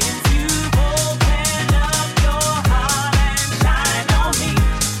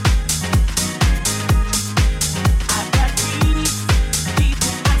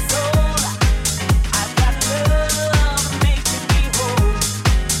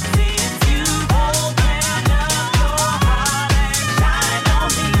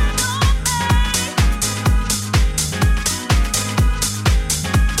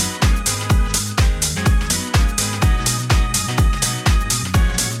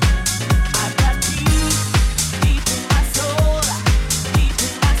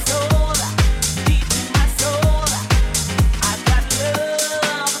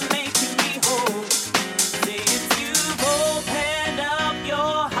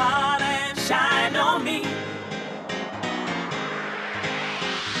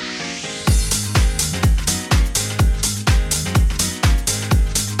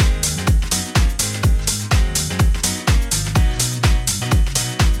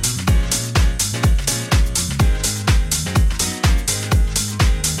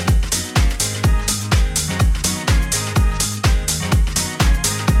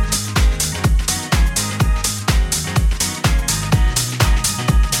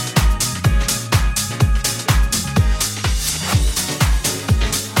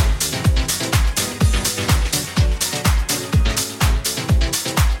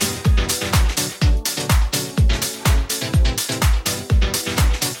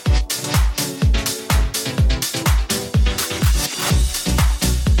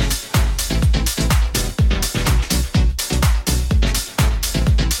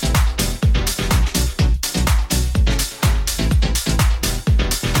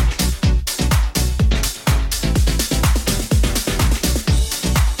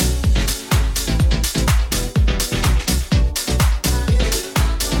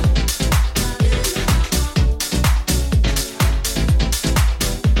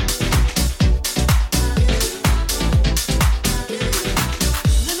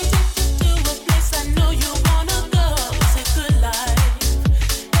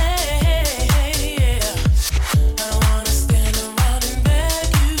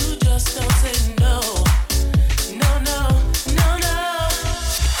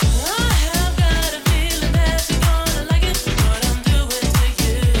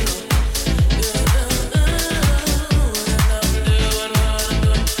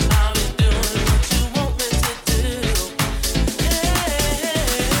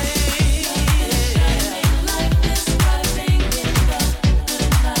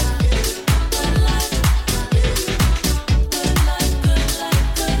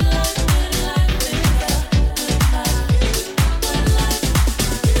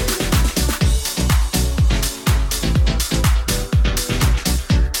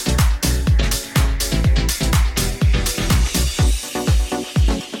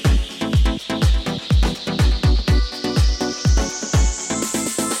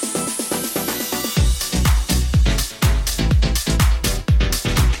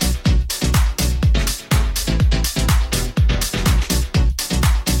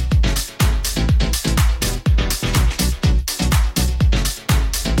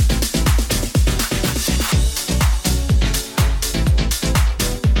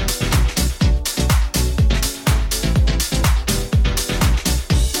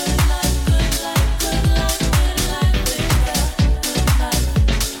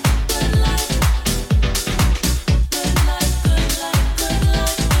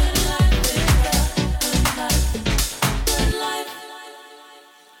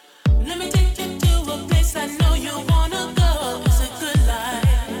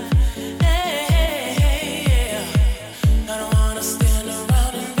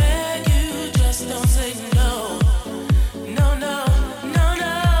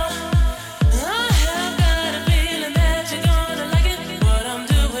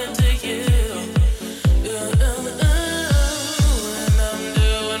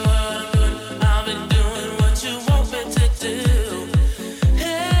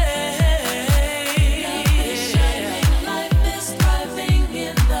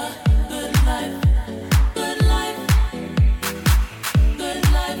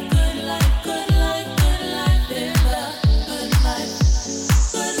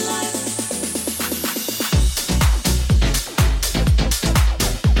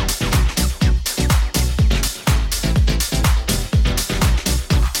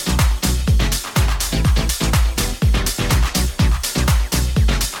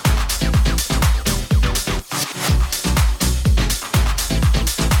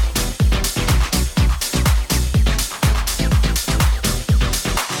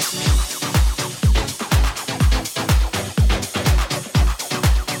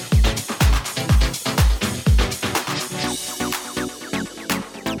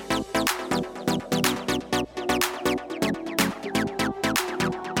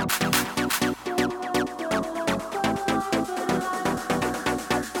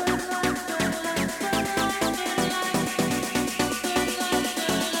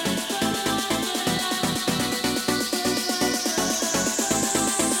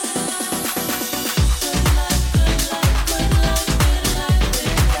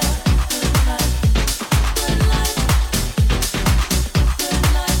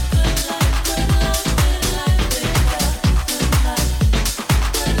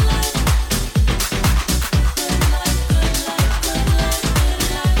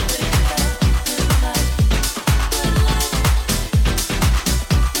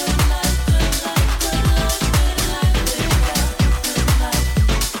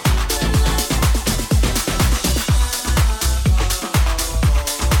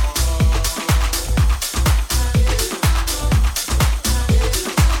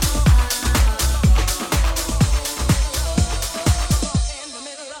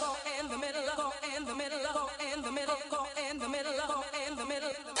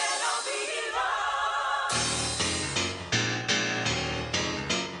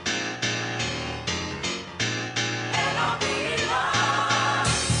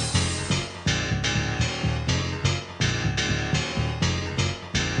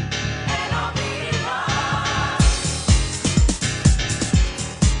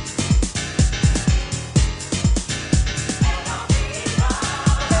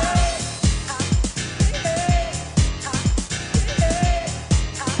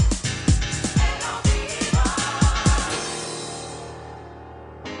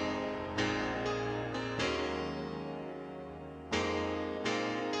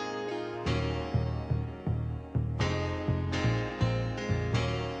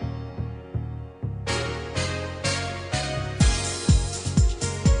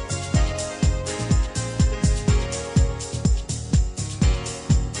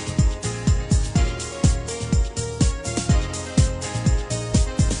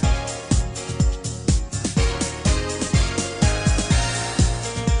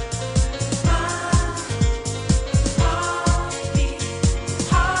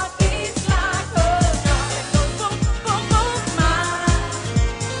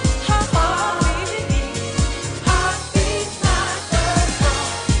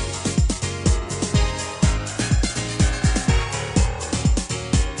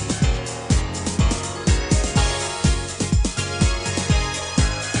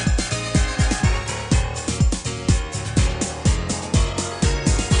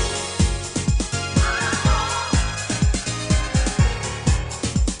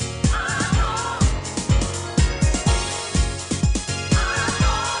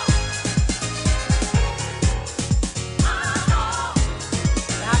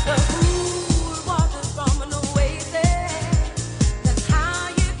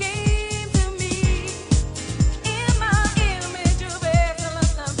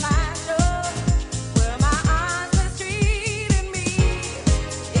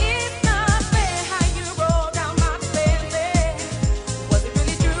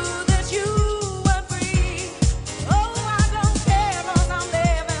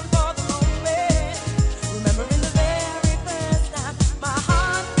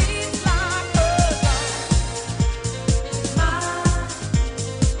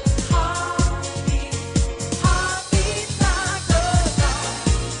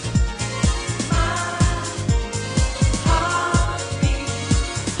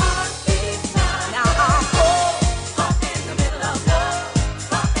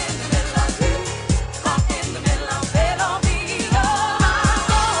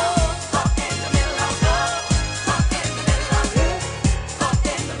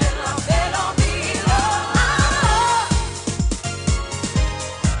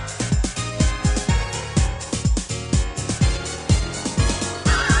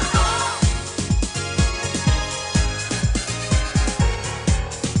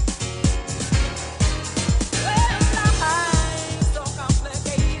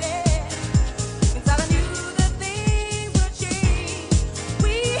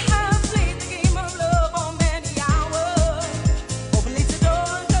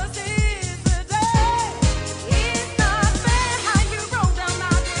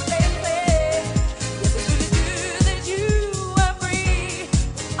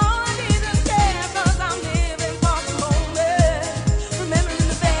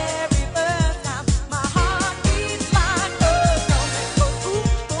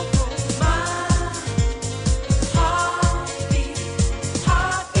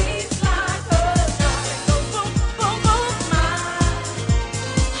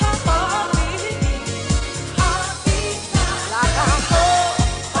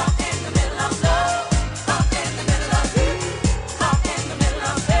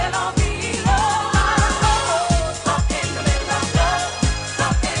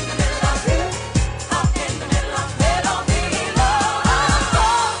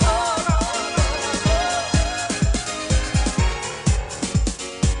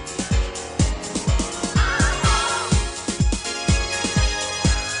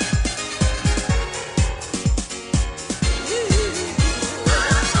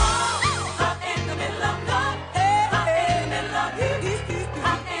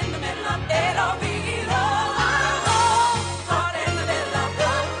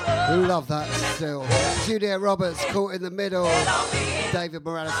 Love that still. Julia Roberts, Caught in the Middle. David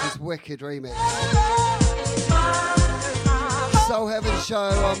Morales' wicked remix. Soul Heaven show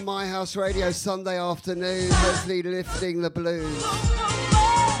on My House Radio Sunday afternoon, hopefully lifting the blues.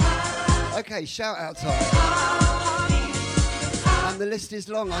 Okay, shout out time. And the list is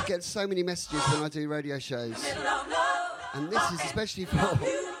long. I get so many messages when I do radio shows. And this is especially for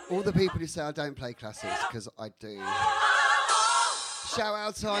all the people who say I don't play classics, because I do. Shout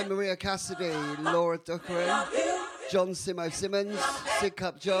out time, Maria Cassidy, Laura Duckerin, John Simo Simmons, Sid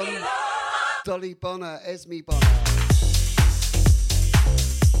Cup John, Dolly Bonner, Esme Bonner,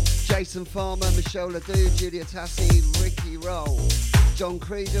 Jason Farmer, Michelle Ledoux, Julia Tassi, Ricky Roll, John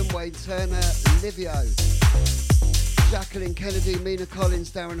Creedon, Wayne Turner, Livio, Jacqueline Kennedy, Mina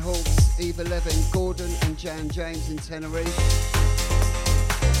Collins, Darren Hawkes, Eva Levin, Gordon and Jan James in Tenerife,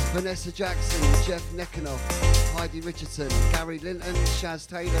 Vanessa Jackson, Jeff Neckenoff, Heidi Richardson, Gary Linton, Shaz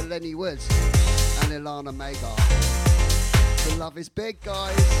Taylor, Lenny Woods and Ilana Magar. The love is big,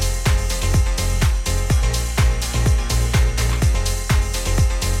 guys.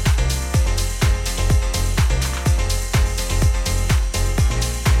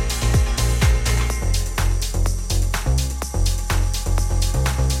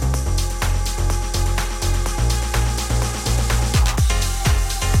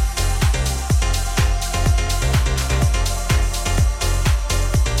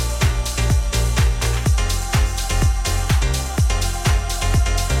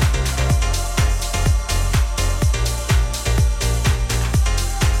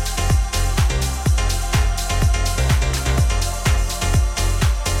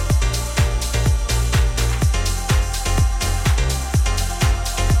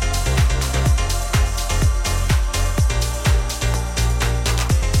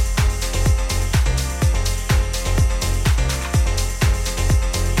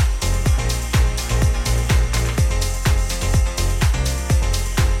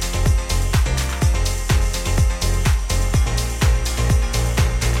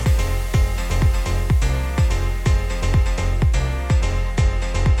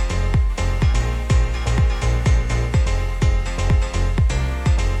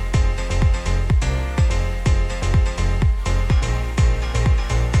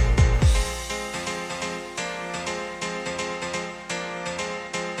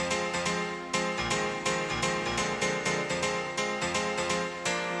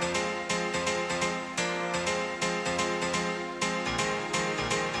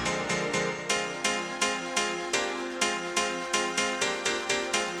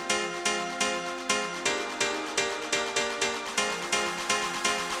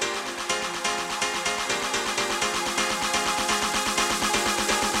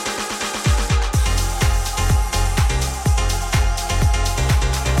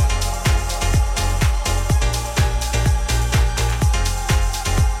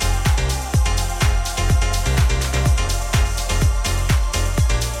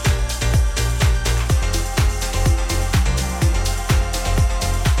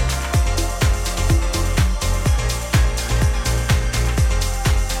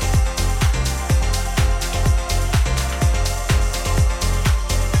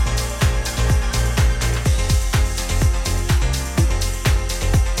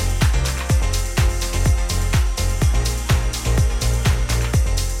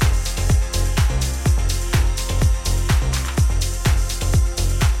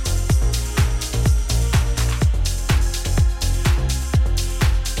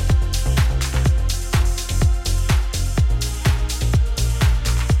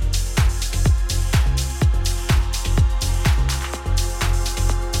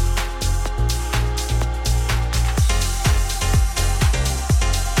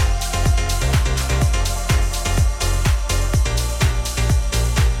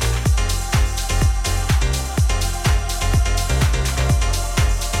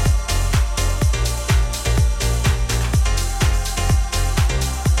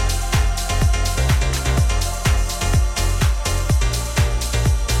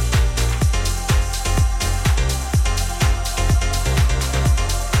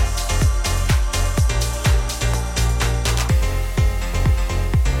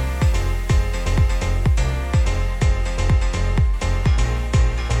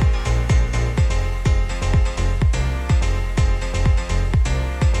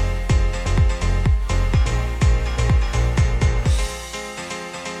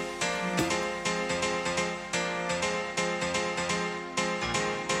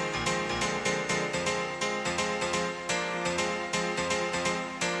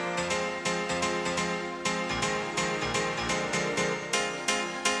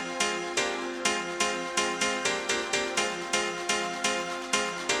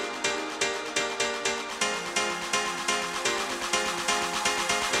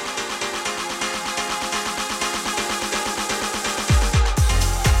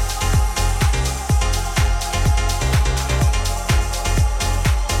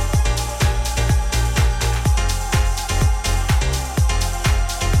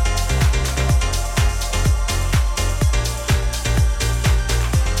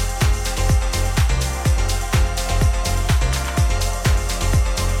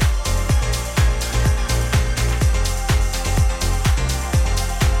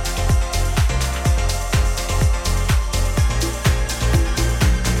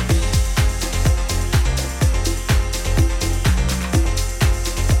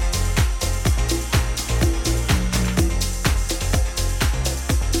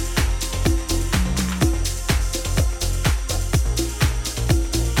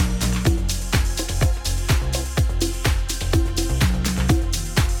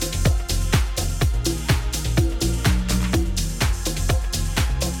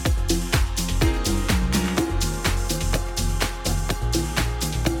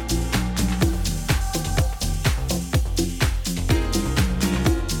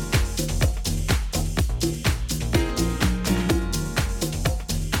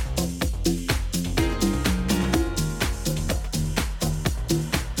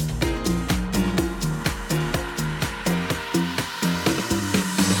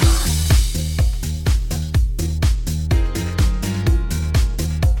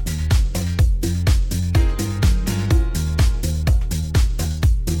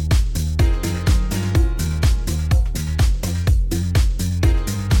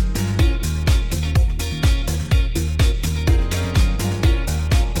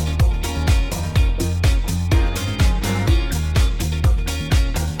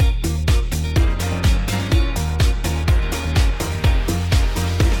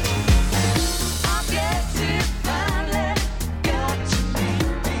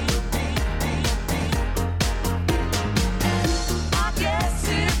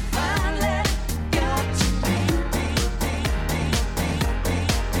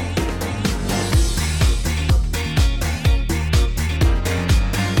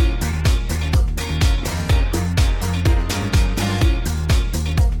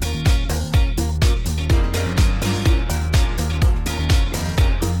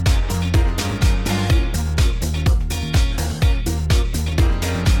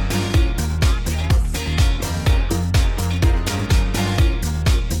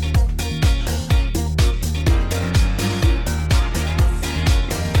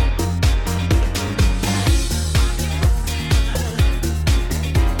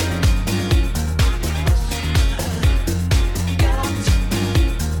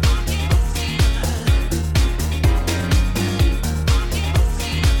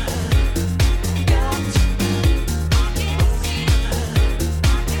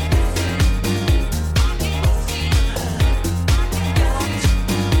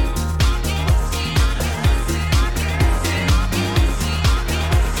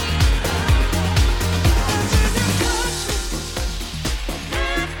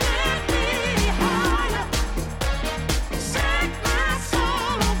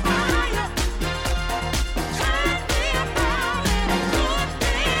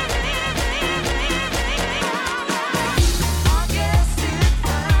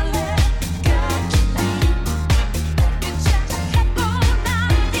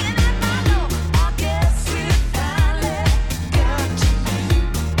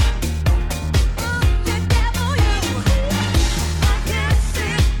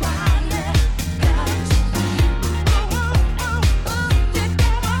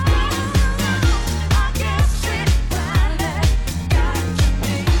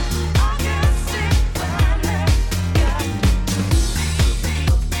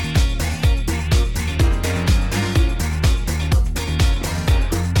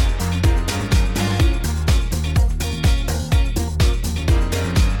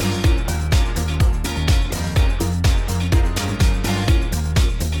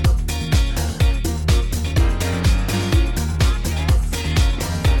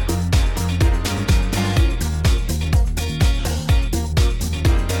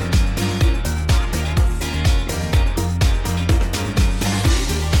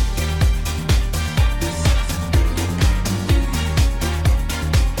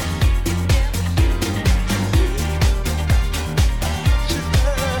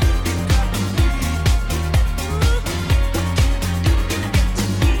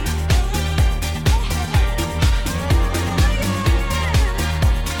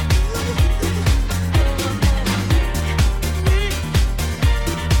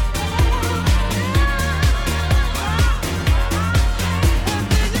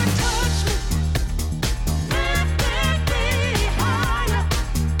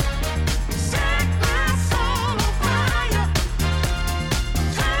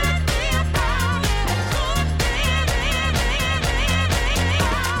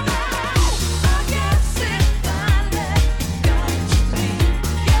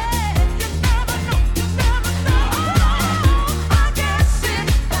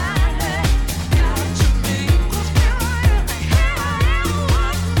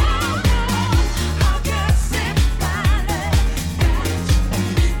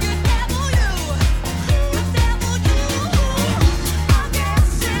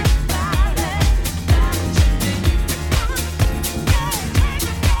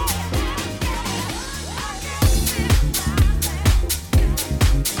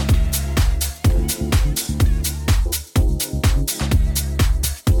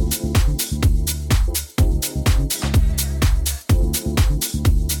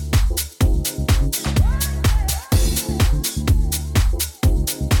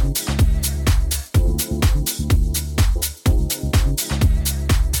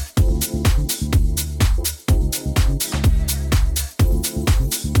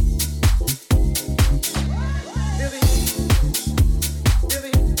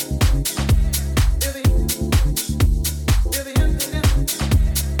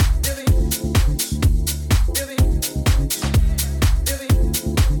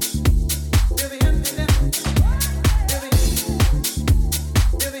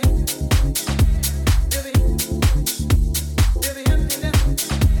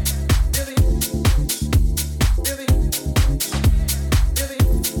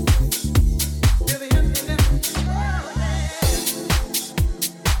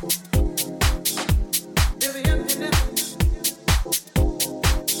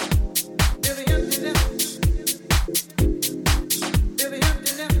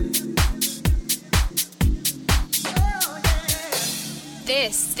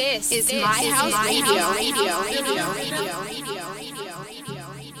 This is my house radio.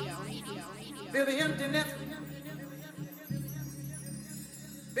 Feel the emptiness.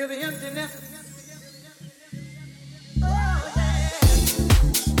 Feel the emptiness. Oh, yeah.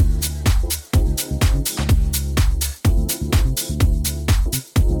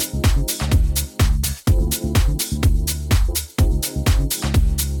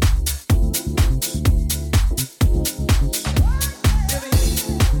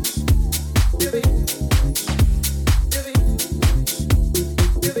 Feel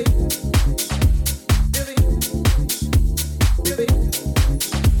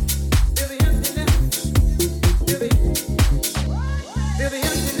the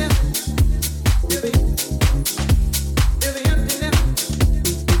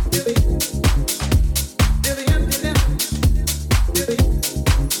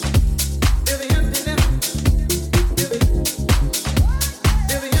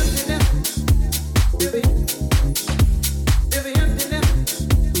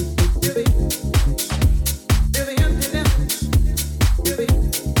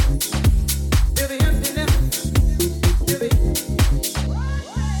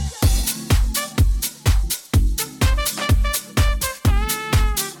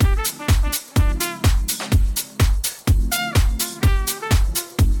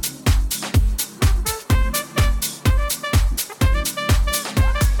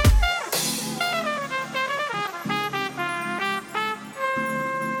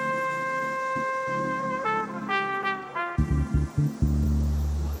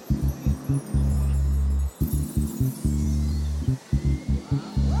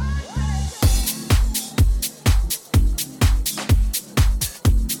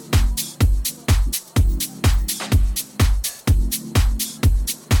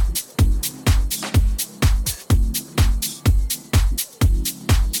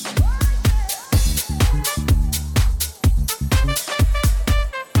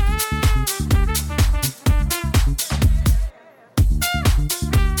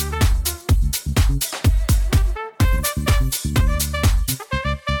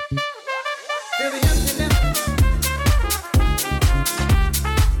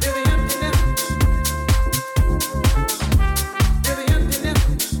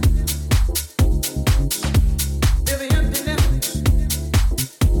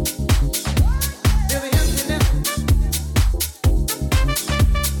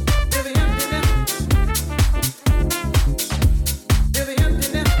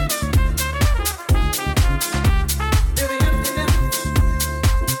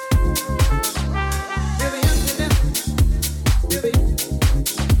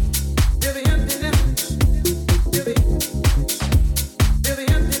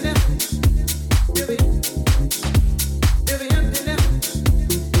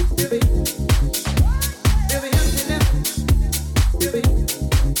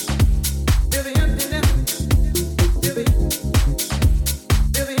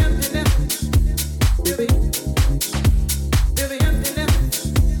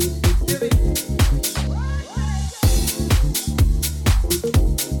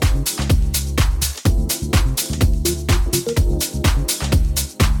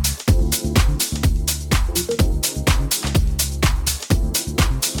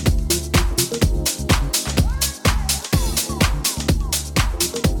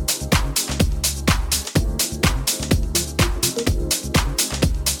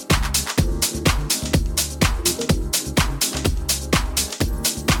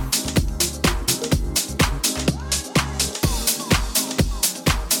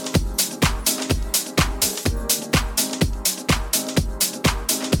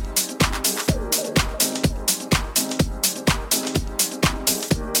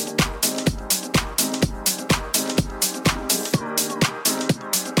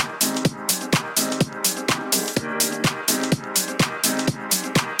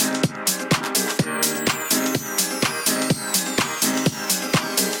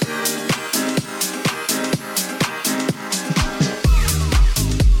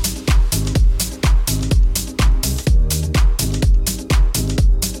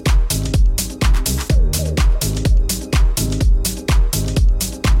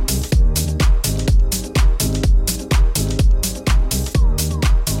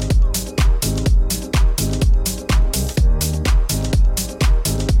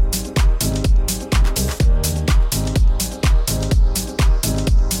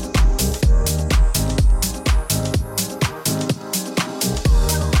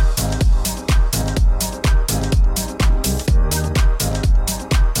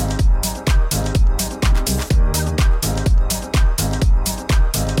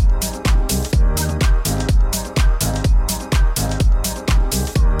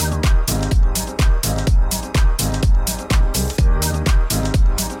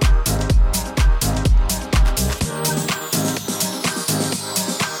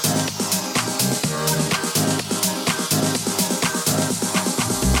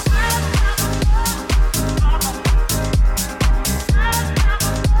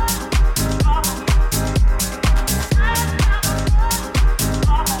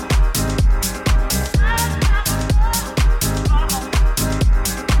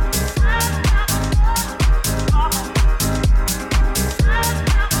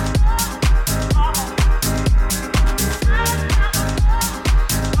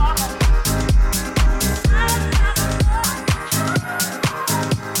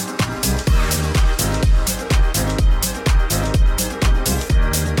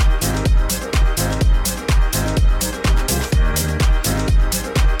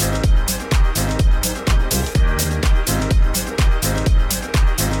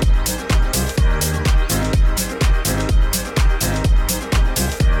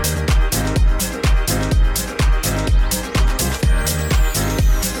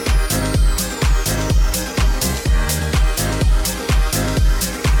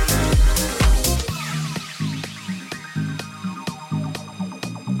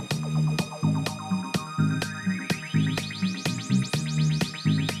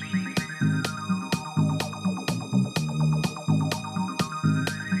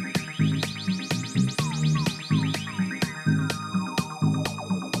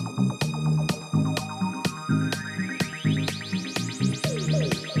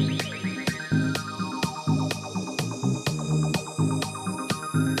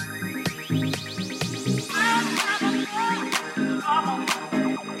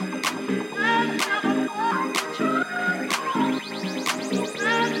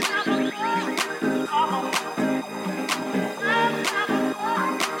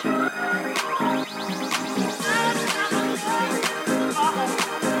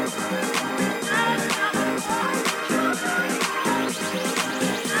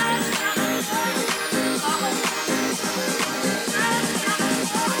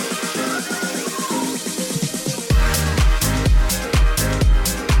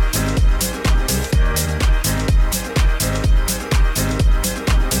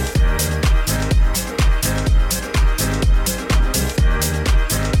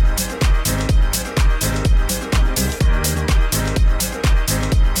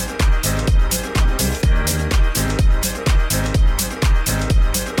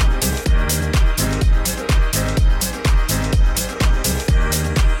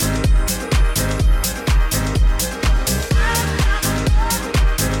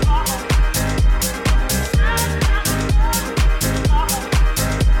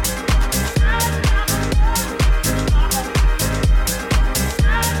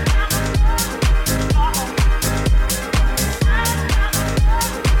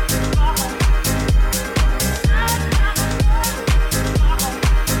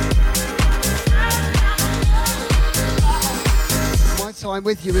time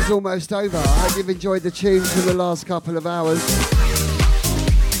with you is almost over. I hope you've enjoyed the tunes from the last couple of hours.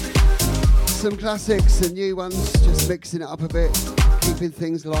 Some classics and new ones, just mixing it up a bit, keeping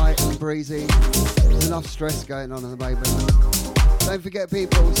things light and breezy. There's enough stress going on at the moment. Don't forget,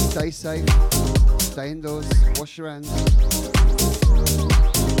 people, stay safe, stay indoors, wash your hands.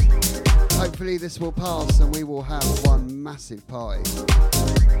 Hopefully this will pass and we will have one massive party.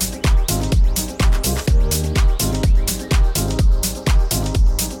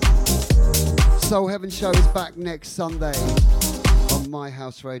 Soul Heaven Show is back next Sunday on My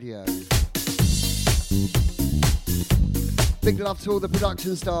House Radio. Big love to all the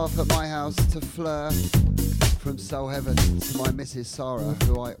production staff at My House, to Fleur from Soul Heaven, to my Mrs. Sarah,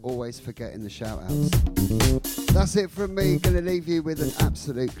 who I always forget in the shout-outs. That's it from me, gonna leave you with an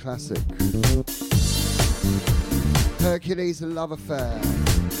absolute classic. Hercules and Love Affair.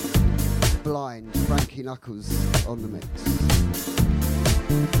 Blind, Frankie Knuckles on the mix.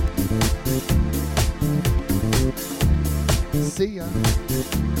 See ya.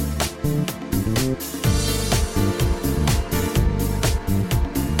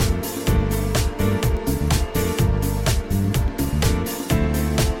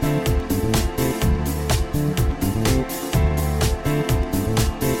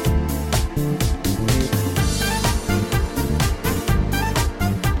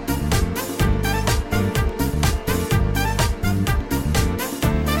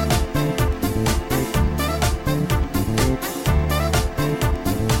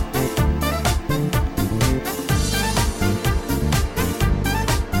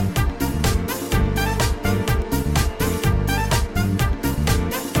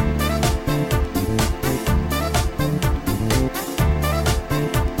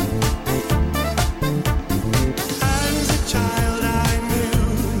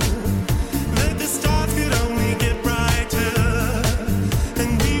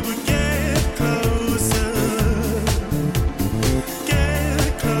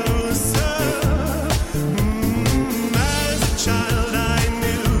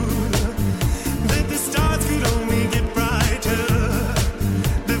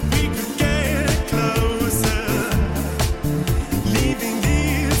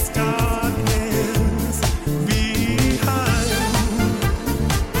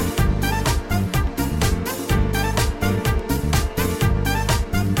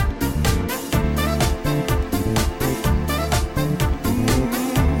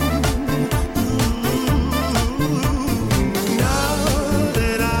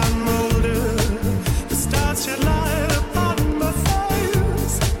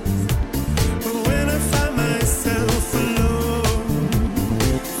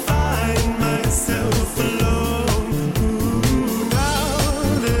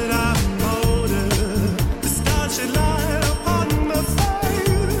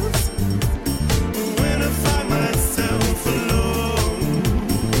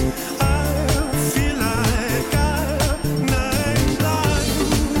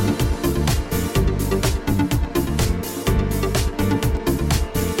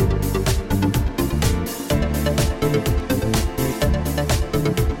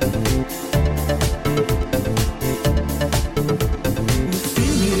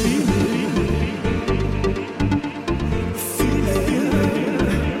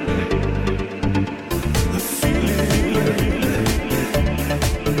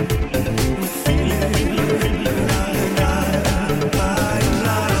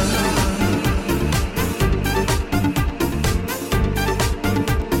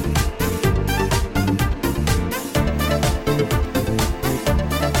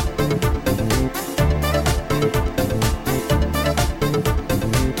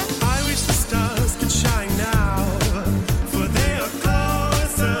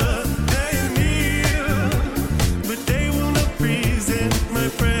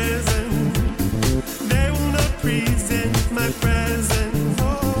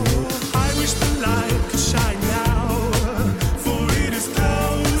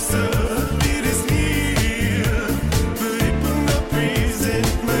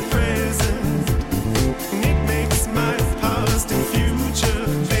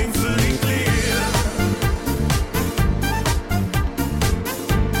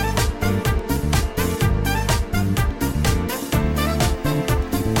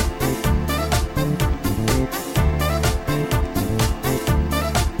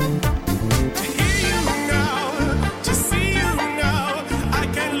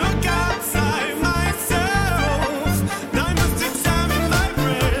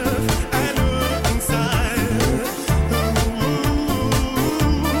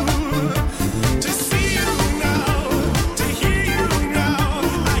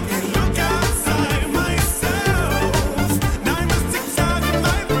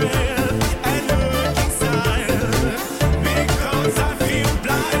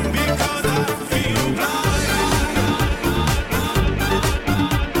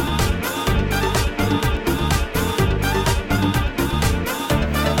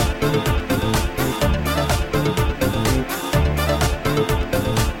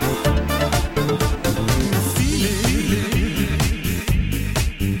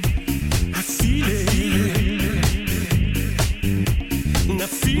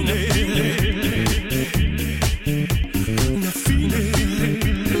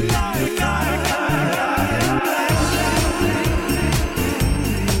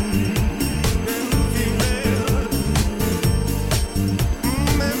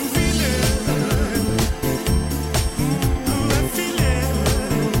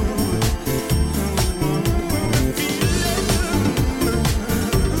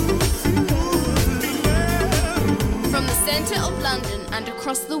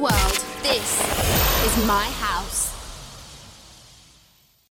 across the world, this is my house.